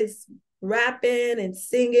great. It's rapping and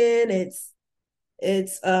singing.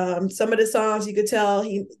 It's some of the songs you could tell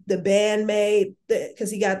the band made,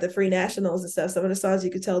 because he got the Free Nationals and stuff. Some of the songs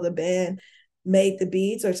you could tell the band made the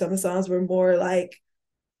beats, or some of the songs were more like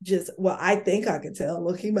just, well, I think I can tell.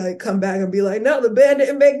 Look, he might come back and be like, no, the band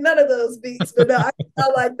didn't make none of those beats. But no, I can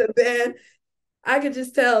tell like the band. I could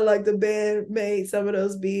just tell like the band made some of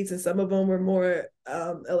those beats, and some of them were more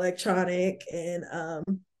electronic, and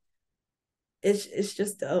it's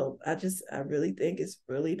just dope. I really think it's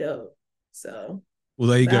really dope. So, well,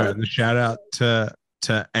 there you go. And the shout out to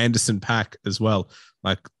Anderson .Paak as well.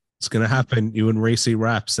 Like, it's gonna happen. You and ReeCee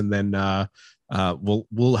Raps, and then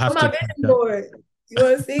we'll have to. My vision board. You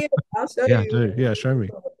want to see it? I'll show you. Yeah, do. Yeah, show me.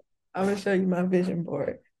 I'm gonna show you my vision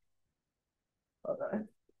board. Hold on.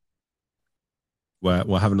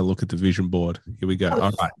 We're having a look at the vision board. Here we go.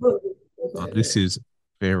 All right. Oh, this is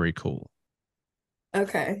very cool.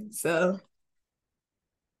 Okay, so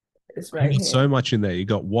it's right here. So much in there. You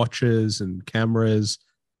got watches and cameras.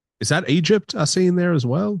 Is that Egypt I see in there as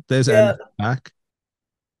well? There's Anderson .Paak.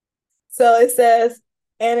 So it says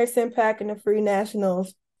Anderson .Paak and the Free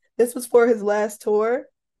Nationals. This was for his last tour.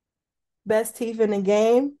 Best teeth in the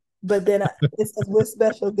game. But then it says with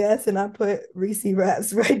special guests, and I put ReeCee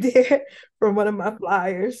Raps right there from one of my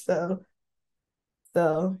flyers. So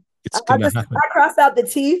it's gonna happen. I crossed out the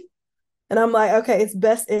teeth, and I'm like, okay, it's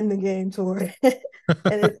best in the game tour, and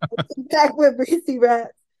it's back with ReeCee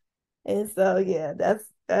Raps. And so yeah,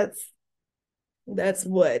 that's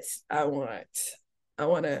what I want. I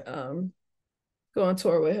want to go on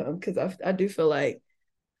tour with him, because I do feel like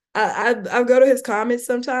I go to his comments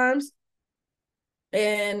sometimes.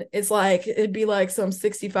 And it's like, it'd be like some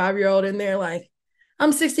 65-year-old in there, like,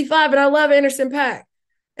 I'm 65 and I love Anderson .Paak.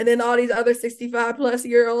 And then all these other 65 plus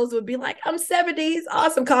year olds would be like, I'm 70. He's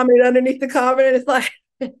awesome. Comment underneath the comment. And it's like,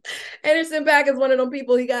 Anderson .Paak is one of them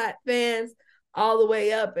people, he got fans all the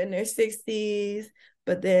way up in their 60s,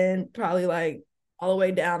 but then probably like all the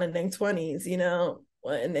way down in their 20s,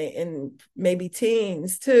 and maybe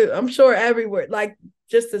teens too. I'm sure everywhere, like,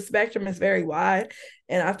 just the spectrum is very wide.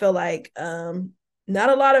 And I feel like,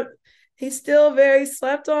 not a lot of, he's still very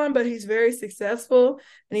slept on, but he's very successful,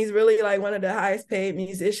 and he's really like one of the highest paid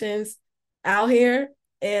musicians out here.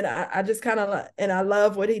 And I just kind of, and I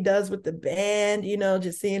love what he does with the band,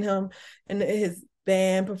 just seeing him and his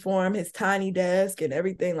band perform, his tiny desk and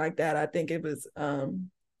everything like that. I think it was,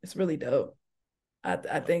 it's really dope.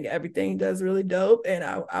 I think everything he does really dope, and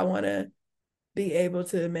I want to be able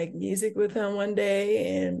to make music with him one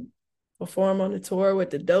day and perform on the tour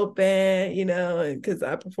with the dope band, because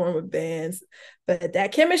I perform with bands. But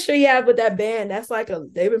that chemistry you have with that band, that's like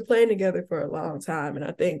they've been playing together for a long time. And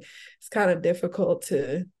I think it's kind of difficult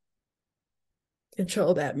to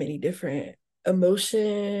control that many different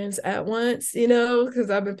emotions at once, you know, because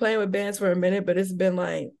I've been playing with bands for a minute, but it's been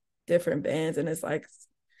like different bands, and it's like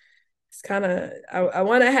it's kind of I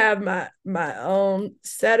want to have my own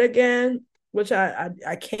set again, which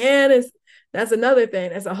I can. Is That's another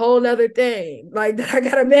thing. That's a whole nother thing. Like that I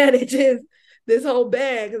gotta manage is this whole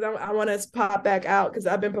band, because I want to pop back out, because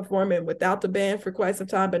I've been performing without the band for quite some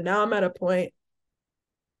time, but now I'm at a point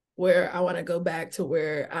where I want to go back to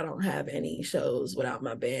where I don't have any shows without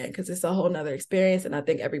my band, because it's a whole nother experience, and I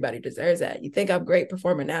think everybody deserves that. You think I'm great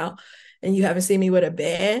performer now and you haven't seen me with a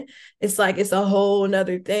band, it's like it's a whole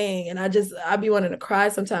nother thing. And I be wanting to cry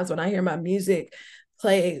sometimes when I hear my music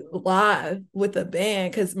play live with a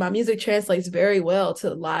band, because my music translates very well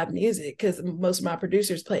to live music, because most of my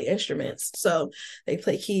producers play instruments, so they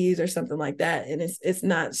play keys or something like that, and it's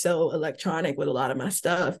not so electronic with a lot of my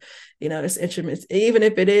stuff. You know, there's instruments, even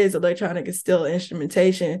if it is electronic, it's still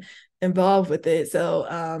instrumentation involved with it.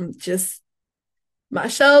 So just my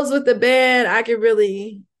shows with the band, I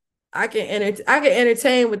can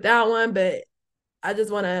entertain without one, but I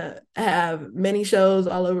just want to have many shows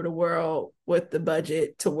all over the world with the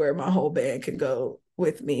budget to where my whole band can go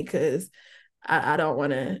with me, because I don't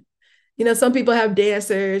want to, you know, some people have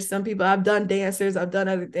dancers, some people, I've done dancers, I've done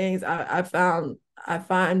other things. I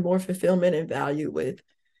find more fulfillment and value with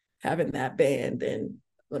having that band than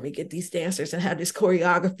let me get these dancers and have this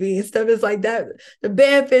choreography and stuff. It's like that. The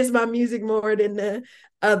band fits my music more than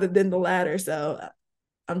the latter. So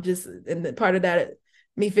I'm just, and the part of that,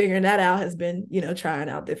 me figuring that out has been, you know, trying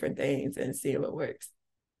out different things and seeing what works.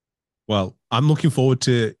 Well, I'm looking forward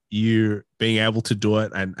to you being able to do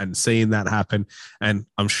it and seeing that happen. And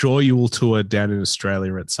I'm sure you will tour down in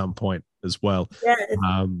Australia at some point as well. Yeah,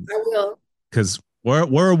 I will. Because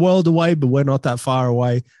we're a world away, but we're not that far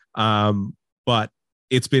away. But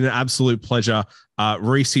it's been an absolute pleasure.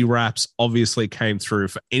 ReeCee Raps obviously came through.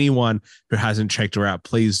 For anyone who hasn't checked her out,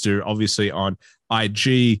 please do. Obviously on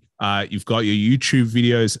IG, you've got your YouTube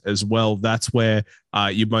videos as well. That's where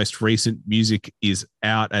your most recent music is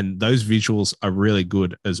out, and those visuals are really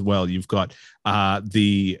good as well. You've got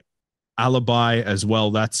the Alibi as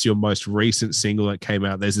well. That's your most recent single that came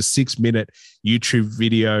out. There's a 6-minute YouTube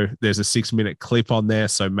video. There's a 6-minute clip on there,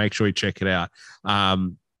 so make sure you check it out.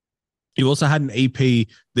 You also had an EP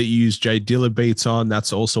that you used J Dilla beats on.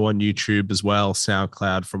 That's also on YouTube as well,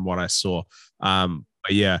 SoundCloud, from what I saw. But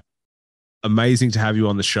yeah, amazing to have you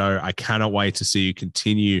on the show. I cannot wait to see you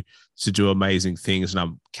continue to do amazing things. And I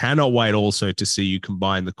cannot wait also to see you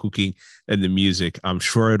combine the cooking and the music. I'm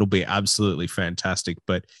sure it'll be absolutely fantastic.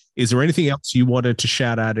 But is there anything else you wanted to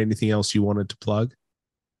shout out? Anything else you wanted to plug?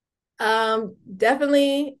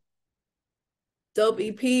 Definitely Dope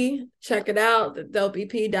EP. Check it out. The Dope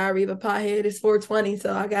EP, Diary of a Pothead, is 420.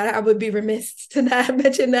 So I would be remiss to not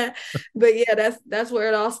mention that. But yeah, that's where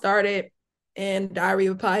it all started. And Diary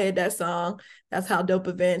of a Pothead, that song, that's how Dope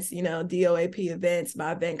Events, you know, DOAP Events,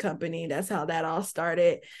 my event company, that's how that all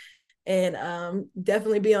started. And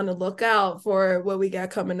definitely be on the lookout for what we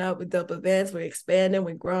got coming up with Dope Events. We're expanding,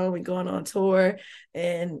 we're growing, we're going on tour,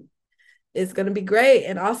 and it's going to be great.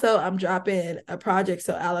 And also I'm dropping a project.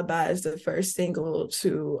 So Alibi is the first single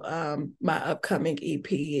to my upcoming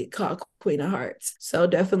EP called Queen of Hearts. So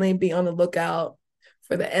definitely be on the lookout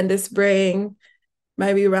for the end of spring.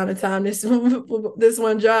 Maybe around the time this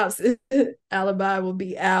one drops, Alibi will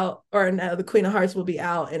be out, or no, the Queen of Hearts will be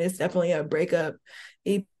out. And it's definitely a breakup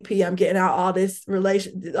EP. I'm getting out all this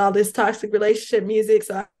toxic relationship music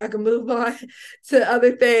so I can move on to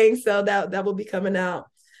other things. So that will be coming out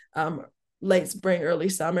late spring, early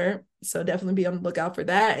summer. So definitely be on the lookout for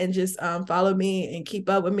that, and just follow me and keep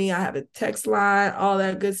up with me. I have a text line, all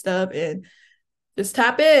that good stuff, and just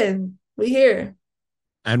tap in. We here.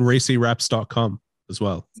 And ReeCeeRaps.com as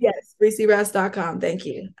well. Yes, ReeCeeRaps.com. Thank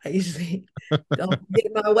you. I usually don't get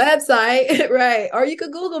my website right. Or you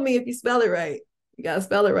could Google me if you spell it right. You gotta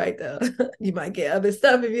spell it right though. You might get other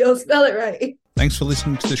stuff if you don't spell it right. Thanks for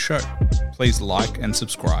listening to the show. Please like and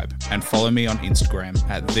subscribe, and follow me on Instagram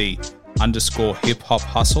at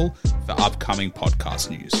 @the_HipHopHustle for upcoming podcast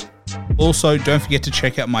news. Also, don't forget to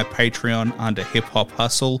check out my Patreon under Hip Hop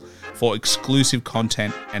Hustle for exclusive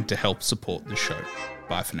content and to help support the show.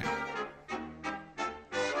 Bye for now.